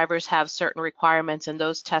 CDL drivers have certain requirements and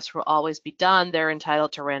those tests will always be done. They're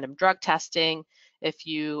entitled to random drug testing. If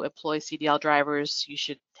you employ CDL drivers, you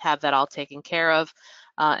should have that all taken care of.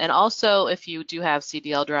 And also, if you do have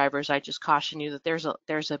CDL drivers, I just caution you that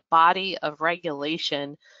there's a body of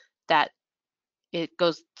regulation that it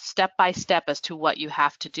goes step by step as to what you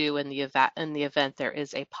have to do in the event there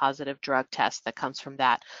is a positive drug test that comes from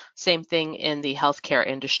that. Same thing in the healthcare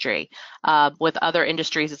industry. With other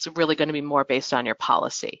industries, it's really going to be more based on your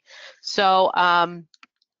policy. So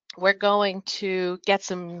we're going to get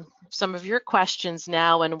some of your questions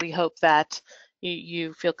now, and we hope that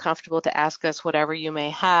you feel comfortable to ask us whatever you may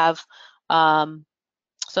have.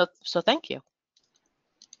 So thank you.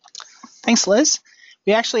 Thanks, Liz.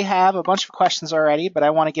 We actually have a bunch of questions already, but I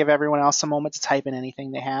want to give everyone else a moment to type in anything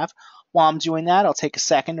they have. While I'm doing that, I'll take a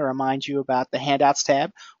second to remind you about the Handouts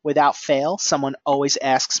tab. Without fail, someone always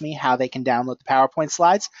asks me how they can download the PowerPoint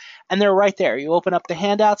slides, and they're right there. You open up the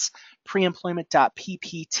Handouts,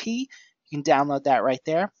 preemployment.ppt. You can download that right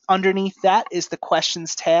there. Underneath that is the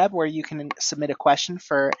Questions tab where you can submit a question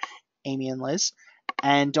for Amy and Liz.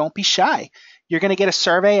 And don't be shy. You're going to get a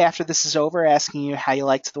survey after this is over asking you how you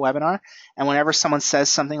liked the webinar. And whenever someone says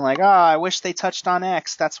something like, oh, I wish they touched on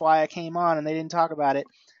X, that's why I came on and they didn't talk about it,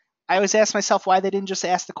 I always ask myself why they didn't just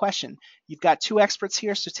ask the question. You've got two experts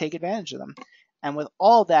here, so take advantage of them. And with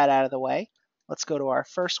all that out of the way, let's go to our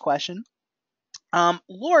first question.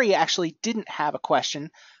 Lori actually didn't have a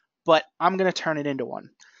question, but I'm going to turn it into one.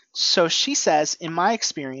 So she says, in my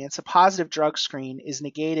experience, a positive drug screen is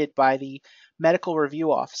negated by the medical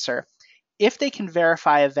review officer if they can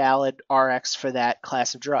verify a valid RX for that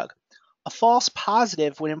class of drug. A false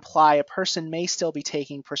positive would imply a person may still be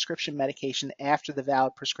taking prescription medication after the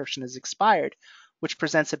valid prescription is expired, which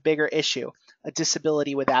presents a bigger issue, a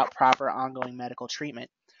disability without proper ongoing medical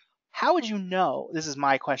treatment. How would you know, this is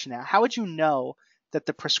my question now, how would you know that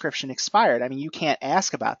the prescription expired? I mean, you can't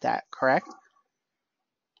ask about that, correct?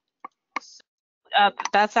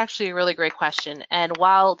 That's actually a really great question. And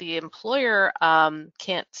while the employer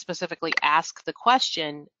can't specifically ask the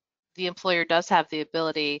question, the employer does have the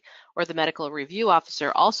ability, or the medical review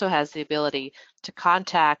officer also has the ability to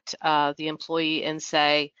contact the employee and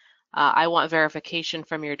say, I want verification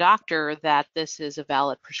from your doctor that this is a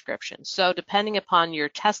valid prescription. So depending upon your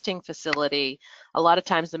testing facility, a lot of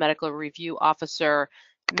times the medical review officer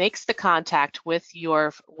makes the contact with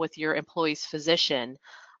your employee's physician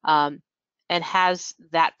and has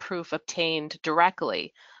that proof obtained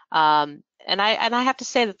directly. And I have to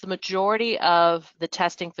say that the majority of the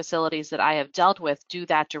testing facilities that I have dealt with do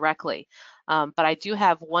that directly. But I do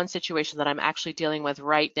have one situation that I'm actually dealing with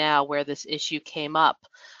right now where this issue came up.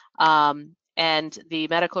 And the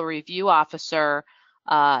medical review officer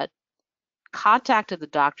contacted the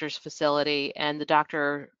doctor's facility and the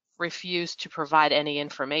doctor refused to provide any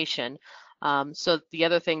information. So the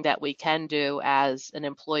other thing that we can do as an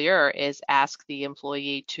employer is ask the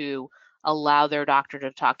employee to allow their doctor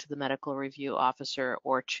to talk to the medical review officer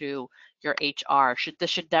or to your HR.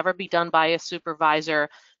 This should never be done by a supervisor.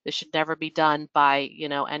 This should never be done by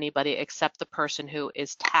anybody except the person who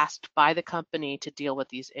is tasked by the company to deal with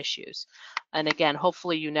these issues. And again,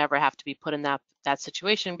 hopefully you never have to be put in that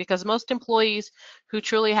situation, because most employees who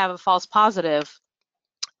truly have a false positive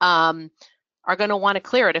are going to want to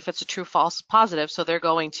clear it if it's a true false positive. So they're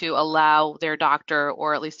going to allow their doctor,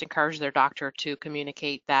 or at least encourage their doctor, to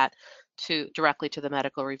communicate that directly to the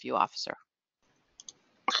medical review officer.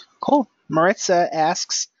 Cool. Maritza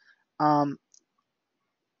asks, can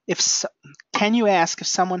you ask if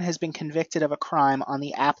someone has been convicted of a crime on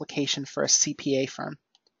the application for a CPA firm?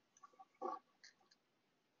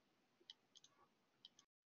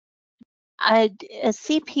 A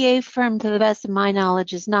CPA firm, to the best of my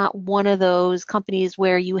knowledge, is not one of those companies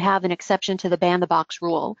where you have an exception to the ban-the-box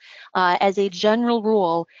rule. As a general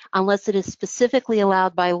rule, unless it is specifically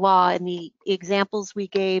allowed by law, and the examples we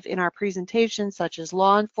gave in our presentation, such as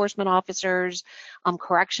law enforcement officers,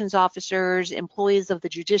 corrections officers, employees of the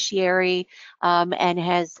judiciary, and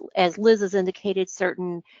as Liz has indicated,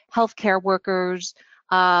 certain healthcare workers,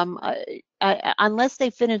 unless they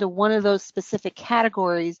fit into one of those specific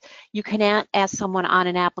categories, you can ask someone on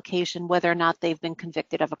an application whether or not they've been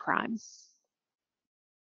convicted of a crime.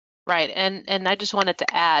 Right, and I just wanted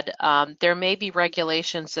to add, there may be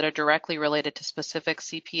regulations that are directly related to specific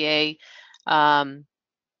CPA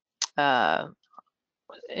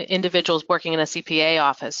individuals working in a CPA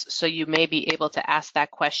office, so you may be able to ask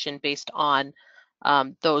that question based on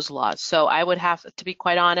those laws. So I would have to be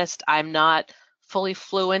quite honest, I'm not fully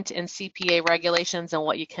fluent in CPA regulations and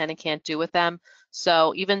what you can and can't do with them.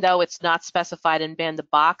 So even though it's not specified in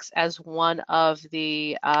ban-the-box as one of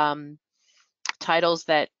the titles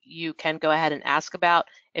that you can go ahead and ask about,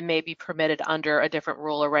 it may be permitted under a different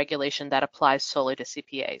rule or regulation that applies solely to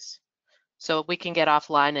CPAs. So we can get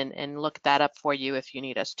offline and look that up for you if you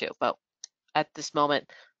need us to. But at this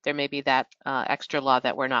moment, there may be that extra law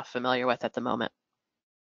that we're not familiar with at the moment.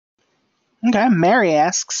 Okay, Mary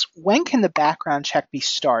asks, when can the background check be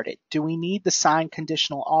started? Do we need the signed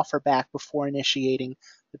conditional offer back before initiating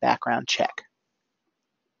the background check?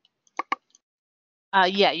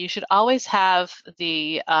 Yeah, you should always have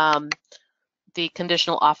the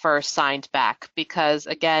conditional offer signed back, because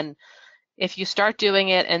again, if you start doing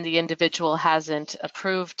it and the individual hasn't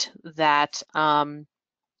approved that,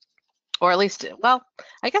 or at least, well,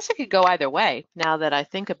 I guess it could go either way now that I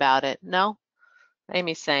think about it. No?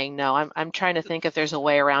 Amy's saying no. I'm trying to think if there's a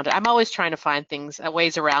way around it. I'm always trying to find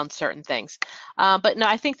ways around certain things. But no,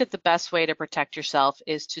 I think that the best way to protect yourself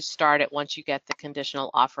is to start it once you get the conditional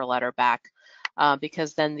offer letter back,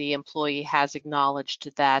 because then the employee has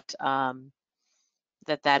acknowledged that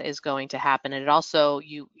that is going to happen. And it also,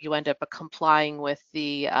 you end up complying with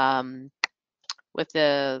the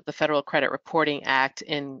Federal Credit Reporting Act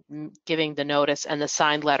in giving the notice, and the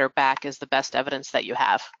signed letter back is the best evidence that you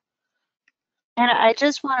have. And I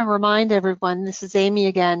just want to remind everyone, this is Amy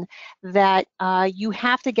again, that you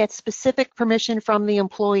have to get specific permission from the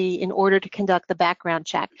employee in order to conduct the background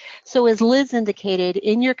check. So as Liz indicated,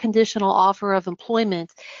 in your conditional offer of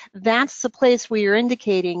employment, that's the place where you're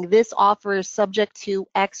indicating this offer is subject to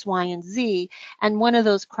X, Y, and Z, and one of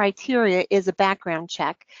those criteria is a background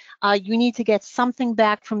check. You need to get something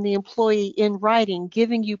back from the employee in writing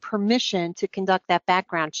giving you permission to conduct that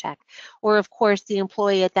background check. Or of course, the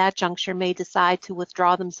employee at that juncture may decide to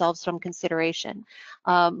withdraw themselves from consideration.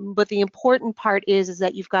 But the important part is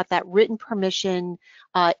that you've got that written permission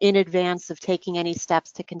in advance of taking any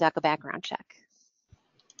steps to conduct a background check.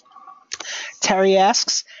 Terry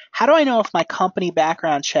asks, how do I know if my company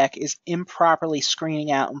background check is improperly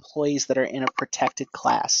screening out employees that are in a protected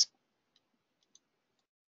class?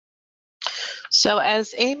 So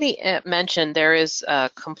as Amy mentioned, there's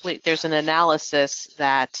an analysis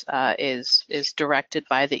that is directed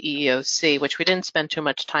by the EEOC, which we didn't spend too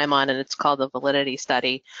much time on, and it's called the validity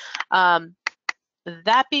study.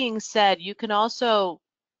 That being said, you can also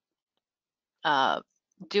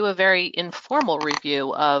do a very informal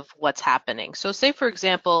review of what's happening. So say, for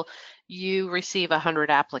example, you receive 100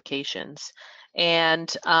 applications,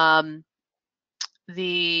 and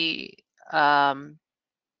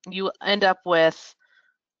you end up with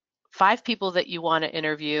 5 people that you want to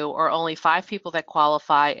interview, or only 5 people that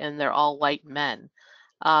qualify, and they're all white men.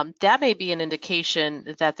 That may be an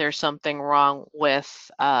indication that there's something wrong with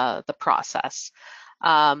the process.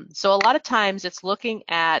 So a lot of times it's looking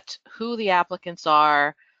at who the applicants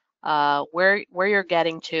are, where you're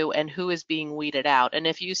getting to, and who is being weeded out. And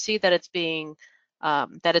if you see that it's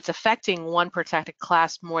affecting one protected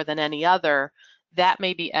class more than any other, that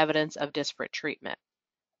may be evidence of disparate treatment.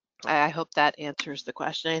 I hope that answers the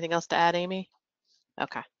question. Anything else to add, Amy?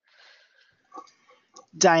 Okay.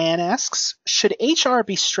 Diane asks, should HR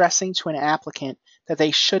be stressing to an applicant that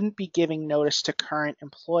they shouldn't be giving notice to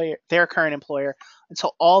their current employer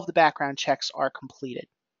until all of the background checks are completed?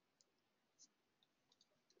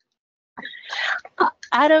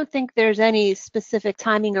 I don't think there's any specific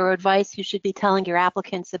timing or advice you should be telling your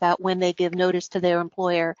applicants about when they give notice to their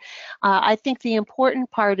employer. I think the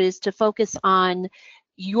important part is to focus on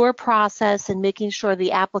your process and making sure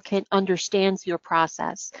the applicant understands your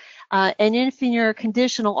process. And if in your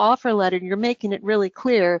conditional offer letter, you're making it really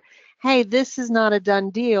clear, hey, this is not a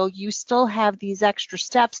done deal, you still have these extra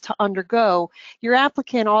steps to undergo, your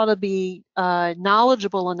applicant ought to be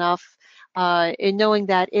knowledgeable enough in knowing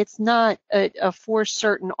that it's not a for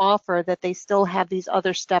certain offer, that they still have these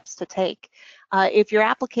other steps to take. If your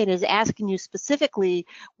applicant is asking you specifically,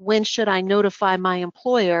 when should I notify my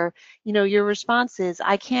employer, your response is,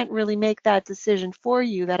 I can't really make that decision for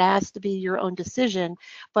you. That has to be your own decision.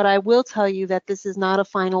 But I will tell you that this is not a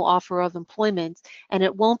final offer of employment, and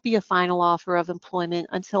it won't be a final offer of employment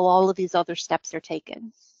until all of these other steps are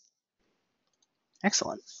taken.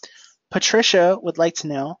 Excellent. Patricia would like to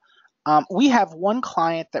know, we have one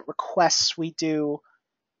client that requests we do,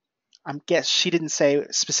 she didn't say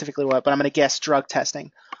specifically what, but I'm going to guess drug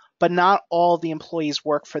testing, but not all the employees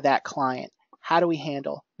work for that client. How do we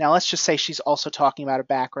handle? Now, let's just say she's also talking about a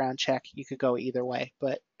background check. You could go either way,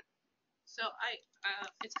 but. So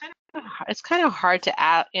it's kind of hard to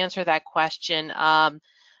answer that question.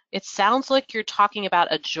 It sounds like you're talking about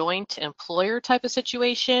a joint employer type of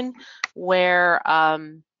situation where,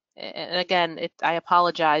 and again, I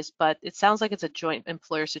apologize, but it sounds like it's a joint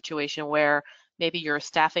employer situation where maybe you're a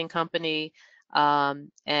staffing company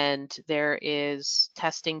and there is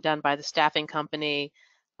testing done by the staffing company,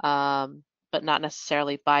 but not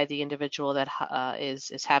necessarily by the individual that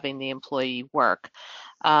is having the employee work.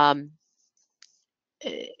 In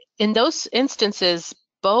those instances,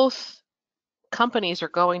 both companies are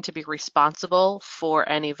going to be responsible for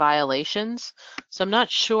any violations. So I'm not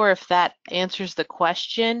sure if that answers the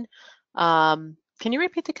question. Can you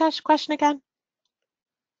repeat the question again?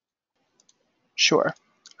 Sure.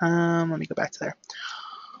 Let me go back to there.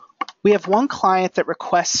 We have one client that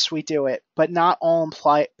requests we do it, but not all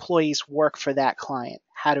employees work for that client.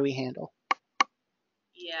 How do we handle?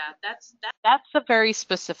 Yeah, that's a very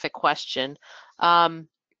specific question.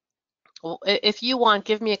 If you want,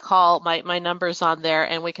 give me a call. My number's on there,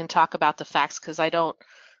 and we can talk about the facts, because I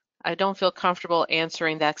don't feel comfortable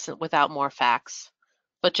answering that without more facts.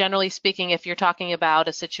 But generally speaking, if you're talking about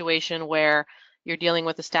a situation where you're dealing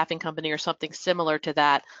with a staffing company or something similar to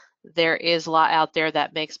that, there is law out there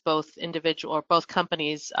that makes both individual or both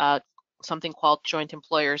companies something called joint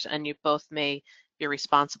employers, and you both may be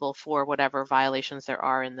responsible for whatever violations there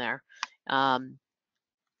are in there. And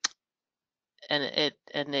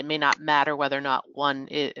it may not matter whether or not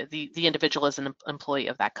the individual is an employee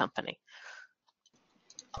of that company.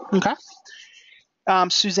 Okay.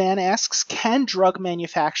 Suzanne asks, can drug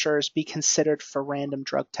manufacturers be considered for random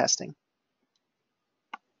drug testing?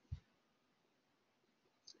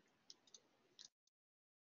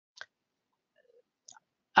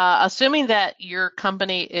 Assuming that your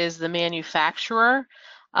company is the manufacturer,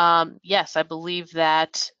 yes, I believe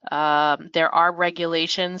that there are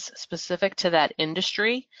regulations specific to that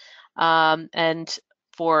industry and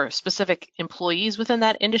for specific employees within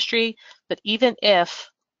that industry. But even if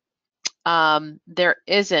there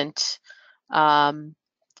isn't, when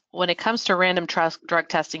it comes to random drug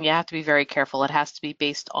testing, you have to be very careful. It has to be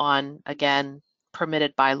based on, again,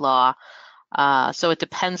 permitted by law. So it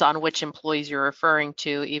depends on which employees you're referring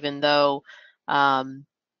to, even though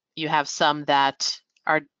you have some that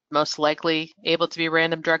are most likely able to be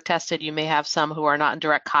random drug tested. You may have some who are not in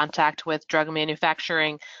direct contact with drug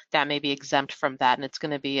manufacturing that may be exempt from that, and it's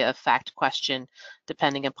going to be a fact question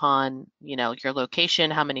depending upon your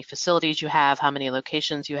location, how many facilities you have, how many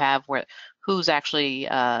locations you have, who's actually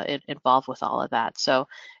involved with all of that. So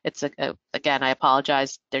it's again, I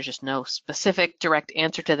apologize, there's just no specific direct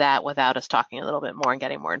answer to that without us talking a little bit more and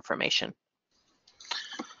getting more information.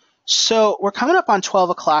 So we're coming up on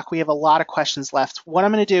 12 o'clock. We have a lot of questions left. What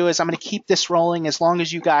I'm going to do is I'm going to keep this rolling as long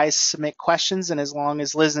as you guys submit questions and as long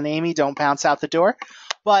as Liz and Amy don't bounce out the door.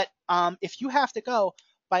 But if you have to go,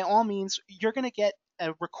 by all means, you're going to get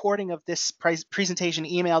a recording of this presentation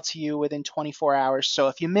emailed to you within 24 hours. So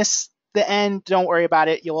if you miss the end, don't worry about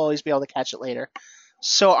it. You'll always be able to catch it later.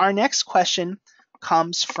 So our next question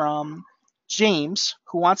comes from James,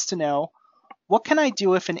 who wants to know, what can I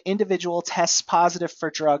do if an individual tests positive for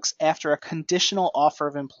drugs after a conditional offer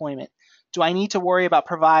of employment? Do I need to worry about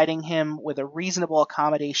providing him with a reasonable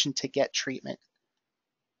accommodation to get treatment?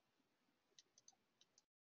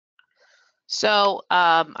 So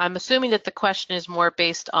I'm assuming that the question is more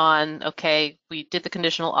based on, okay, we did the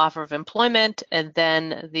conditional offer of employment and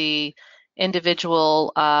then the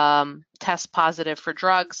individual tests positive for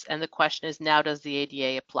drugs, and the question is, now does the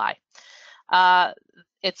ADA apply?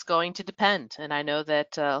 It's going to depend, and I know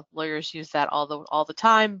that lawyers use that all the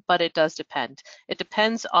time, but it does depend. It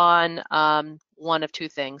depends on one of two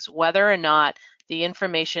things: whether or not the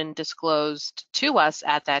information disclosed to us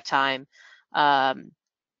at that time,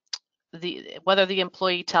 whether the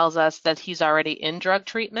employee tells us that he's already in drug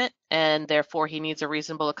treatment and therefore he needs a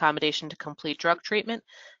reasonable accommodation to complete drug treatment.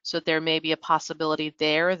 So there may be a possibility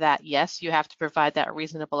there that yes, you have to provide that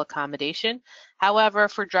reasonable accommodation. However,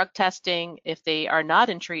 for drug testing, if they are not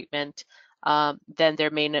in treatment, then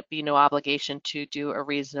there may not be no obligation to do a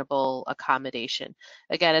reasonable accommodation.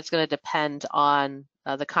 Again, it's going to depend on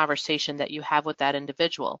the conversation that you have with that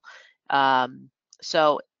individual.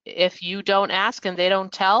 So if you don't ask and they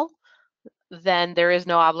don't tell, then there is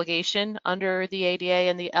no obligation under the ADA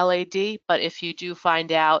and the LAD. But if you do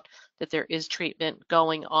find out that there is treatment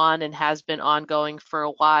going on and has been ongoing for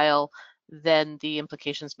a while, then the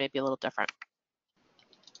implications may be a little different.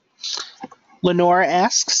 Lenore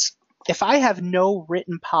asks, if I have no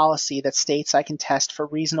written policy that states I can test for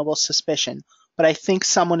reasonable suspicion, but I think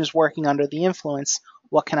someone is working under the influence,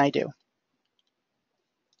 what can I do?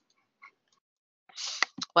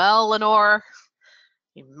 Well, Lenore,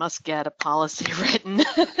 you must get a policy written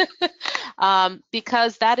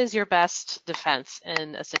because that is your best defense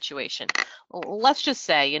in a situation. Let's just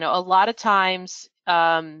say, a lot of times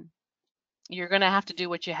you're going to have to do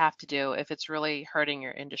what you have to do if it's really hurting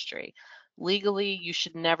your industry. Legally, you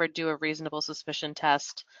should never do a reasonable suspicion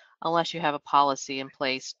test unless you have a policy in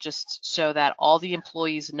place, just so that all the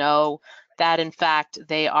employees know that, in fact,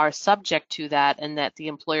 they are subject to that and that the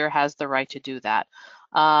employer has the right to do that.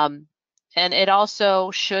 And it also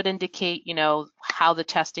should indicate, how the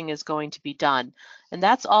testing is going to be done. And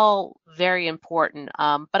that's all very important.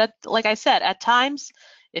 But like I said, at times,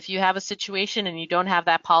 if you have a situation and you don't have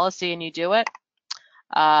that policy and you do it,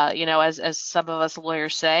 as some of us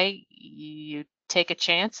lawyers say, you take a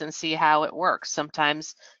chance and see how it works.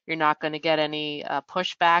 Sometimes you're not going to get any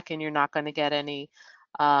pushback and you're not going to get any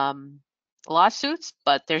lawsuits,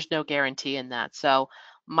 but there's no guarantee in that. So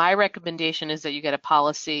my recommendation is that you get a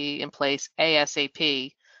policy in place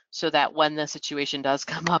ASAP so that when the situation does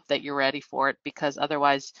come up that you're ready for it, because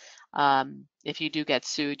otherwise, if you do get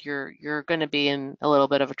sued, you're going to be in a little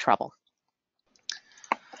bit of a trouble.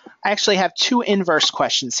 I actually have two inverse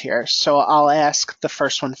questions here, so I'll ask the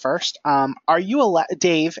first one first.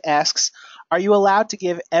 Dave asks, are you allowed to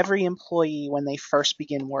give every employee when they first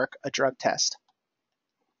begin work a drug test?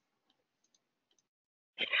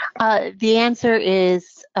 The answer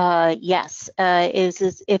is yes.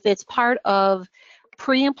 Is if it's part of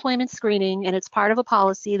pre-employment screening and it's part of a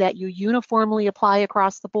policy that you uniformly apply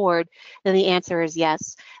across the board, then the answer is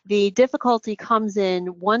yes. The difficulty comes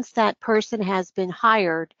in once that person has been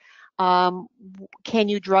hired. Can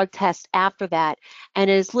you drug test after that? And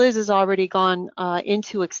as Liz has already gone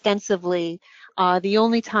into extensively, the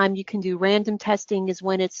only time you can do random testing is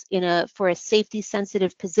when it's for a safety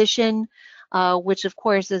sensitive position, which of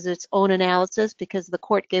course is its own analysis because the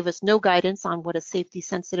court gave us no guidance on what a safety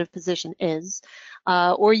sensitive position is.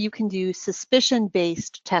 Or you can do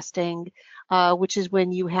suspicion-based testing, which is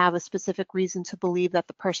when you have a specific reason to believe that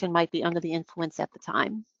the person might be under the influence at the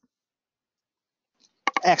time.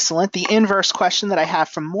 Excellent. The inverse question that I have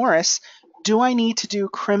from Morris, do I need to do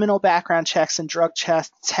criminal background checks and drug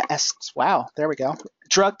tests? Wow, there we go.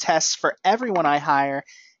 Drug tests for everyone I hire,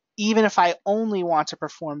 even if I only want to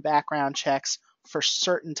perform background checks for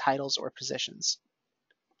certain titles or positions?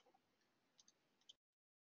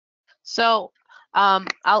 So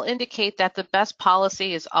I'll indicate that the best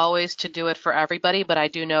policy is always to do it for everybody, but I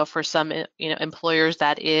do know for some employers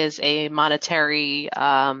that is a monetary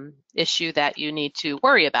issue that you need to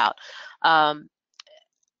worry about.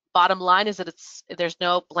 Bottom line is that there's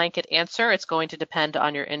no blanket answer. It's going to depend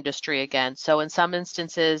on your industry again. So in some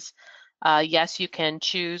instances, yes, you can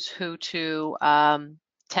choose who to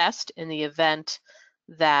test in the event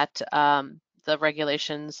that the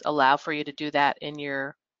regulations allow for you to do that in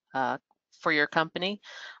your for your company.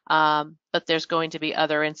 But there's going to be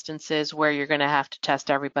other instances where you're going to have to test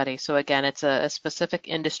everybody. So again, it's a specific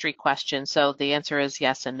industry question. So the answer is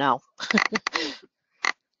yes and no.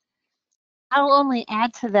 I'll only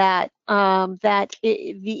add to that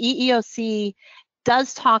the EEOC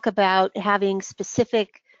does talk about having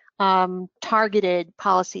specific targeted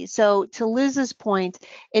policies. So to Liz's point,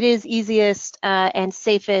 it is easiest and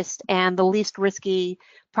safest and the least risky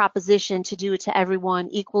proposition to do it to everyone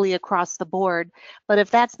equally across the board. But if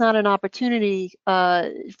that's not an opportunity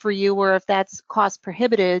for you, or if that's cost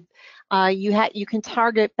prohibitive, you can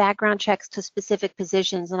target background checks to specific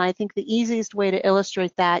positions. And I think the easiest way to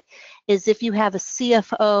illustrate that is if you have a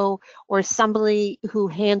CFO or somebody who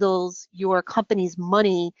handles your company's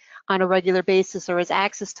money on a regular basis or has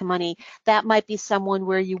access to money, that might be someone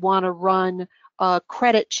where you want to run a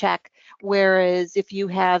credit check Whereas if you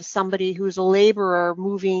have somebody who's a laborer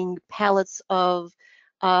moving pallets of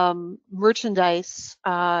merchandise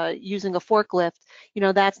using a forklift,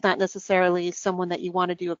 that's not necessarily someone that you want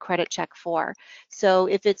to do a credit check for. So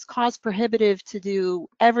if it's cost prohibitive to do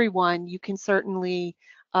everyone, you can certainly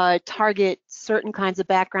target certain kinds of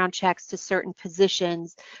background checks to certain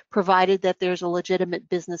positions, provided that there's a legitimate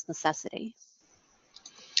business necessity.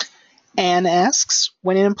 Anne asks,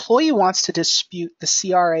 when an employee wants to dispute the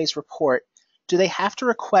CRA's report, do they have to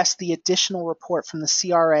request the additional report from the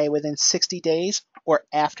CRA within 60 days or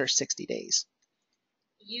after 60 days?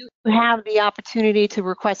 You have the opportunity to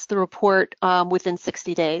request the report within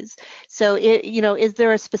 60 days. So, is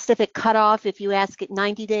there a specific cutoff if you ask it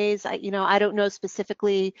 90 days? I don't know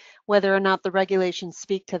specifically whether or not the regulations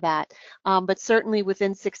speak to that, but certainly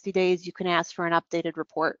within 60 days, you can ask for an updated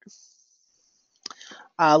report.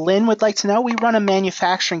 Lynn would like to know, we run a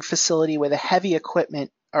manufacturing facility with heavy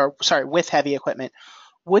equipment.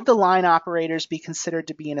 Would the line operators be considered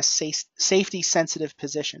to be in a safety sensitive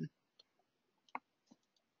position?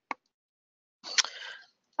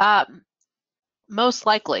 Most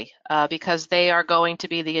likely, because they are going to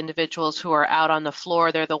be the individuals who are out on the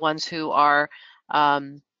floor. They're the ones who are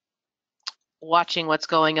watching what's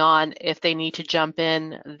going on. If they need to jump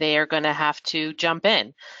in, they are going to have to jump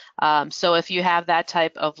in. So if you have that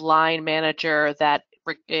type of line manager that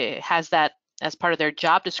has that as part of their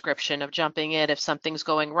job description of jumping in if something's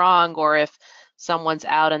going wrong, or if someone's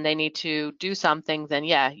out and they need to do something, then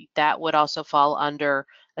yeah, that would also fall under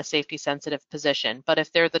a safety sensitive position. But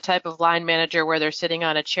if they're the type of line manager where they're sitting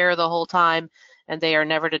on a chair the whole time and they are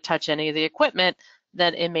never to touch any of the equipment,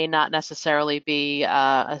 then it may not necessarily be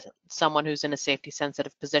someone who's in a safety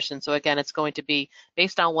sensitive position. So again, it's going to be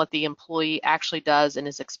based on what the employee actually does and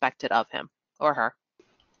is expected of him or her.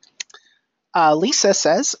 Lisa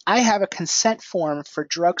says, I have a consent form for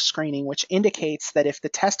drug screening which indicates that if the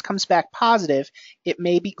test comes back positive, it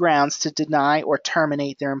may be grounds to deny or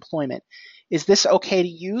terminate their employment. Is this okay to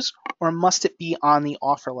use, or must it be on the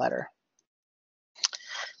offer letter?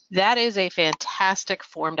 That is a fantastic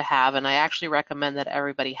form to have, and I actually recommend that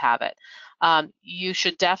everybody have it. You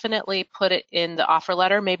should definitely put it in the offer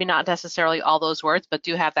letter, maybe not necessarily all those words, but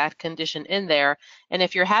do have that condition in there. And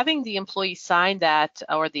if you're having the employee sign that,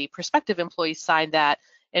 or the prospective employee sign that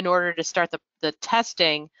in order to start the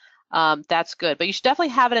testing, that's good. But you should definitely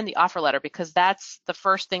have it in the offer letter, because that's the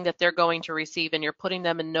first thing that they're going to receive, and you're putting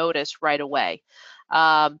them in notice right away.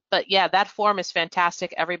 But yeah, that form is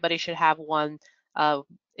fantastic. Everybody should have one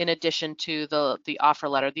in addition to the offer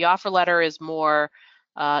letter. The offer letter is more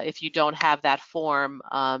if you don't have that form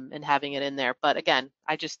and having it in there. But again,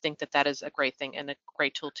 I just think that that is a great thing and a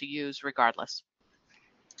great tool to use regardless.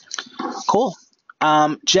 Cool.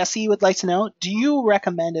 Jesse would like to know, do you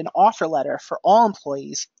recommend an offer letter for all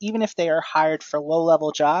employees, even if they are hired for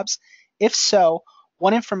low-level jobs? If so,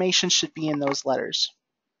 what information should be in those letters?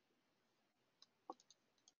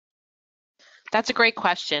 That's a great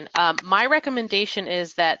question. My recommendation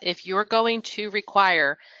is that if you're going to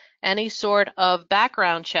require any sort of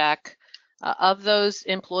background check of those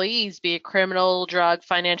employees, be it criminal, drug,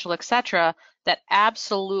 financial, etc., that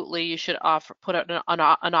absolutely you should put an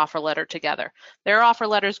offer letter together. Their offer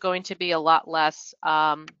letter is going to be a lot less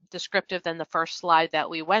descriptive than the first slide that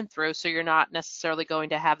we went through, so you're not necessarily going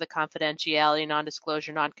to have the confidentiality,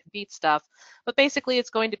 non-disclosure, non-compete stuff. But basically,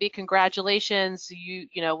 it's going to be congratulations.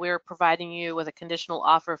 We're providing you with a conditional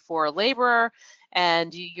offer for a laborer,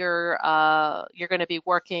 and you're going to be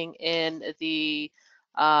working in the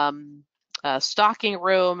stocking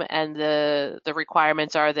room, and the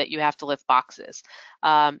requirements are that you have to lift boxes.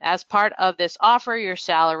 As part of this offer, your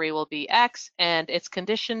salary will be X, and it's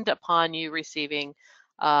conditioned upon you receiving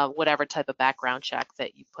whatever type of background check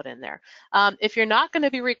that you put in there. If you're not going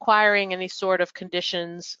to be requiring any sort of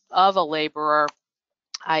conditions of a laborer,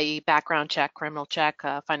 i.e. background check, criminal check,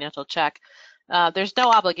 financial check, there's no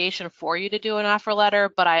obligation for you to do an offer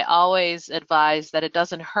letter, but I always advise that it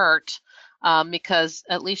doesn't hurt because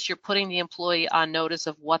at least you're putting the employee on notice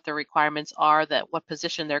of what the requirements are, that what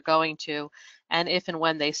position they're going to, and if and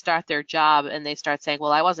when they start their job and they start saying,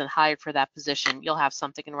 well, I wasn't hired for that position, you'll have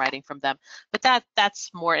something in writing from them. But that's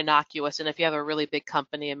more innocuous, and if you have a really big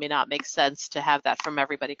company, it may not make sense to have that from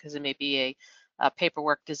everybody because it may be a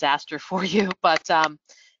paperwork disaster for you, but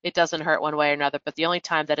it doesn't hurt one way or another. But the only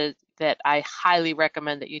time that I highly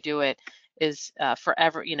recommend that you do it is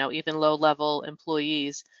forever, even low-level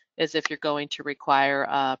employees, is if you're going to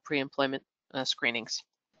require pre-employment screenings.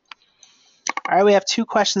 All right, we have 2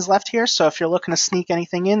 questions left here, so if you're looking to sneak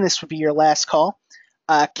anything in, this would be your last call.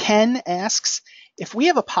 Ken asks, if we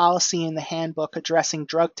have a policy in the handbook addressing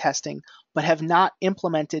drug testing, but have not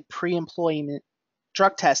implemented pre-employment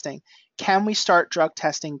drug testing. Can we start drug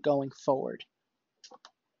testing going forward?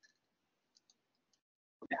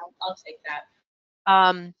 I'll take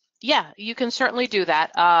that. Yeah, you can certainly do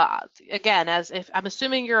that. Again, as if I'm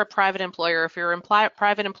assuming you're a private employer, if you're a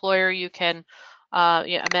private employer, you can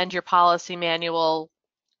amend your policy manual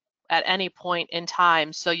at any point in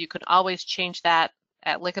time, so you can always change that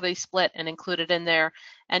at lickety split and include it in there.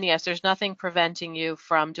 And yes, there's nothing preventing you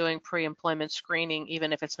from doing pre-employment screening,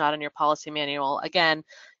 even if it's not in your policy manual. Again,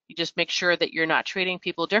 you just make sure that you're not treating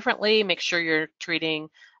people differently, make sure you're treating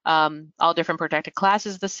all different protected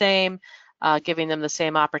classes the same, giving them the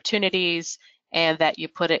same opportunities, and that you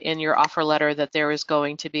put it in your offer letter that there is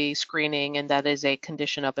going to be screening and that is a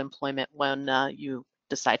condition of employment when you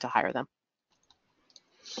decide to hire them.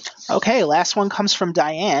 Okay, last one comes from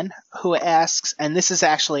Diane, who asks, and this is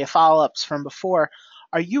actually a follow-up from before,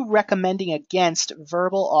 are you recommending against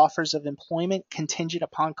verbal offers of employment contingent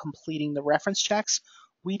upon completing the reference checks?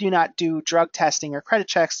 We do not do drug testing or credit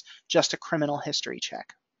checks, just a criminal history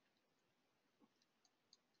check.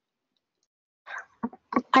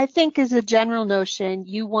 I think as a general notion,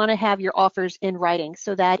 you want to have your offers in writing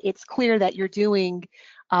so that it's clear that you're doing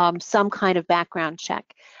some kind of background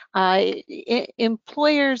check.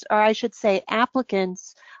 Employers, or I should say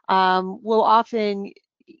applicants, will often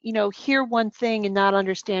hear one thing and not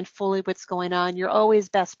understand fully what's going on. You're always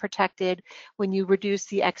best protected when you reduce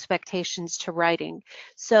the expectations to writing.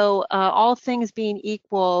 So all things being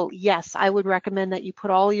equal, yes, I would recommend that you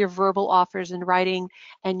put all your verbal offers in writing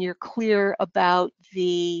and you're clear about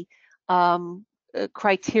the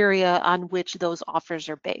criteria on which those offers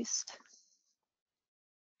are based.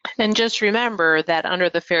 And just remember that under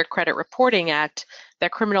the Fair Credit Reporting Act,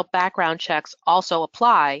 that criminal background checks also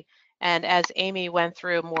apply. And as Amy went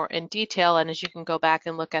through more in detail, and as you can go back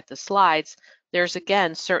and look at the slides, there's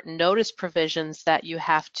again certain notice provisions that you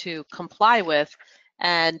have to comply with.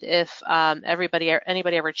 And if anybody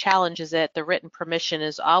ever challenges it, the written permission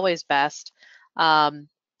is always best.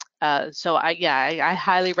 So I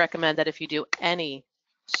highly recommend that if you do any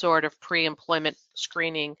sort of pre-employment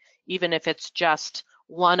screening, even if it's just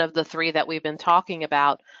one of the three that we've been talking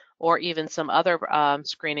about, or even some other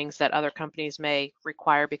screenings that other companies may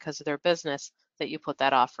require because of their business, that you put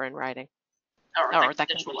that offer in writing, or that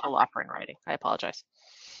conditional offer in writing. I apologize.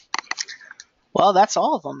 Well, that's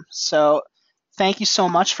all of them. So thank you so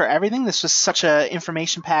much for everything. This was such an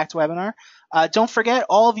information-packed webinar. Don't forget,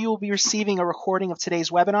 all of you will be receiving a recording of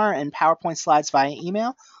today's webinar and PowerPoint slides via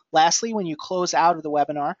email. Lastly, when you close out of the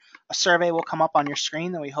webinar, a survey will come up on your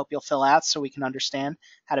screen that we hope you'll fill out so we can understand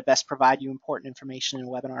how to best provide you important information in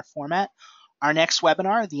webinar format. Our next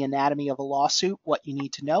webinar, The Anatomy of a Lawsuit, What You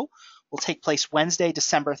Need to Know, will take place Wednesday,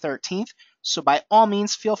 December 13th. So by all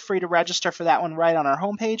means, feel free to register for that one right on our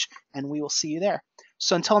homepage, and we will see you there.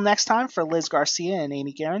 So until next time, for Liz Garcia and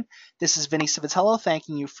Amy Guerin, this is Vinny Civitello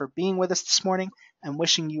thanking you for being with us this morning and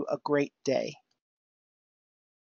wishing you a great day.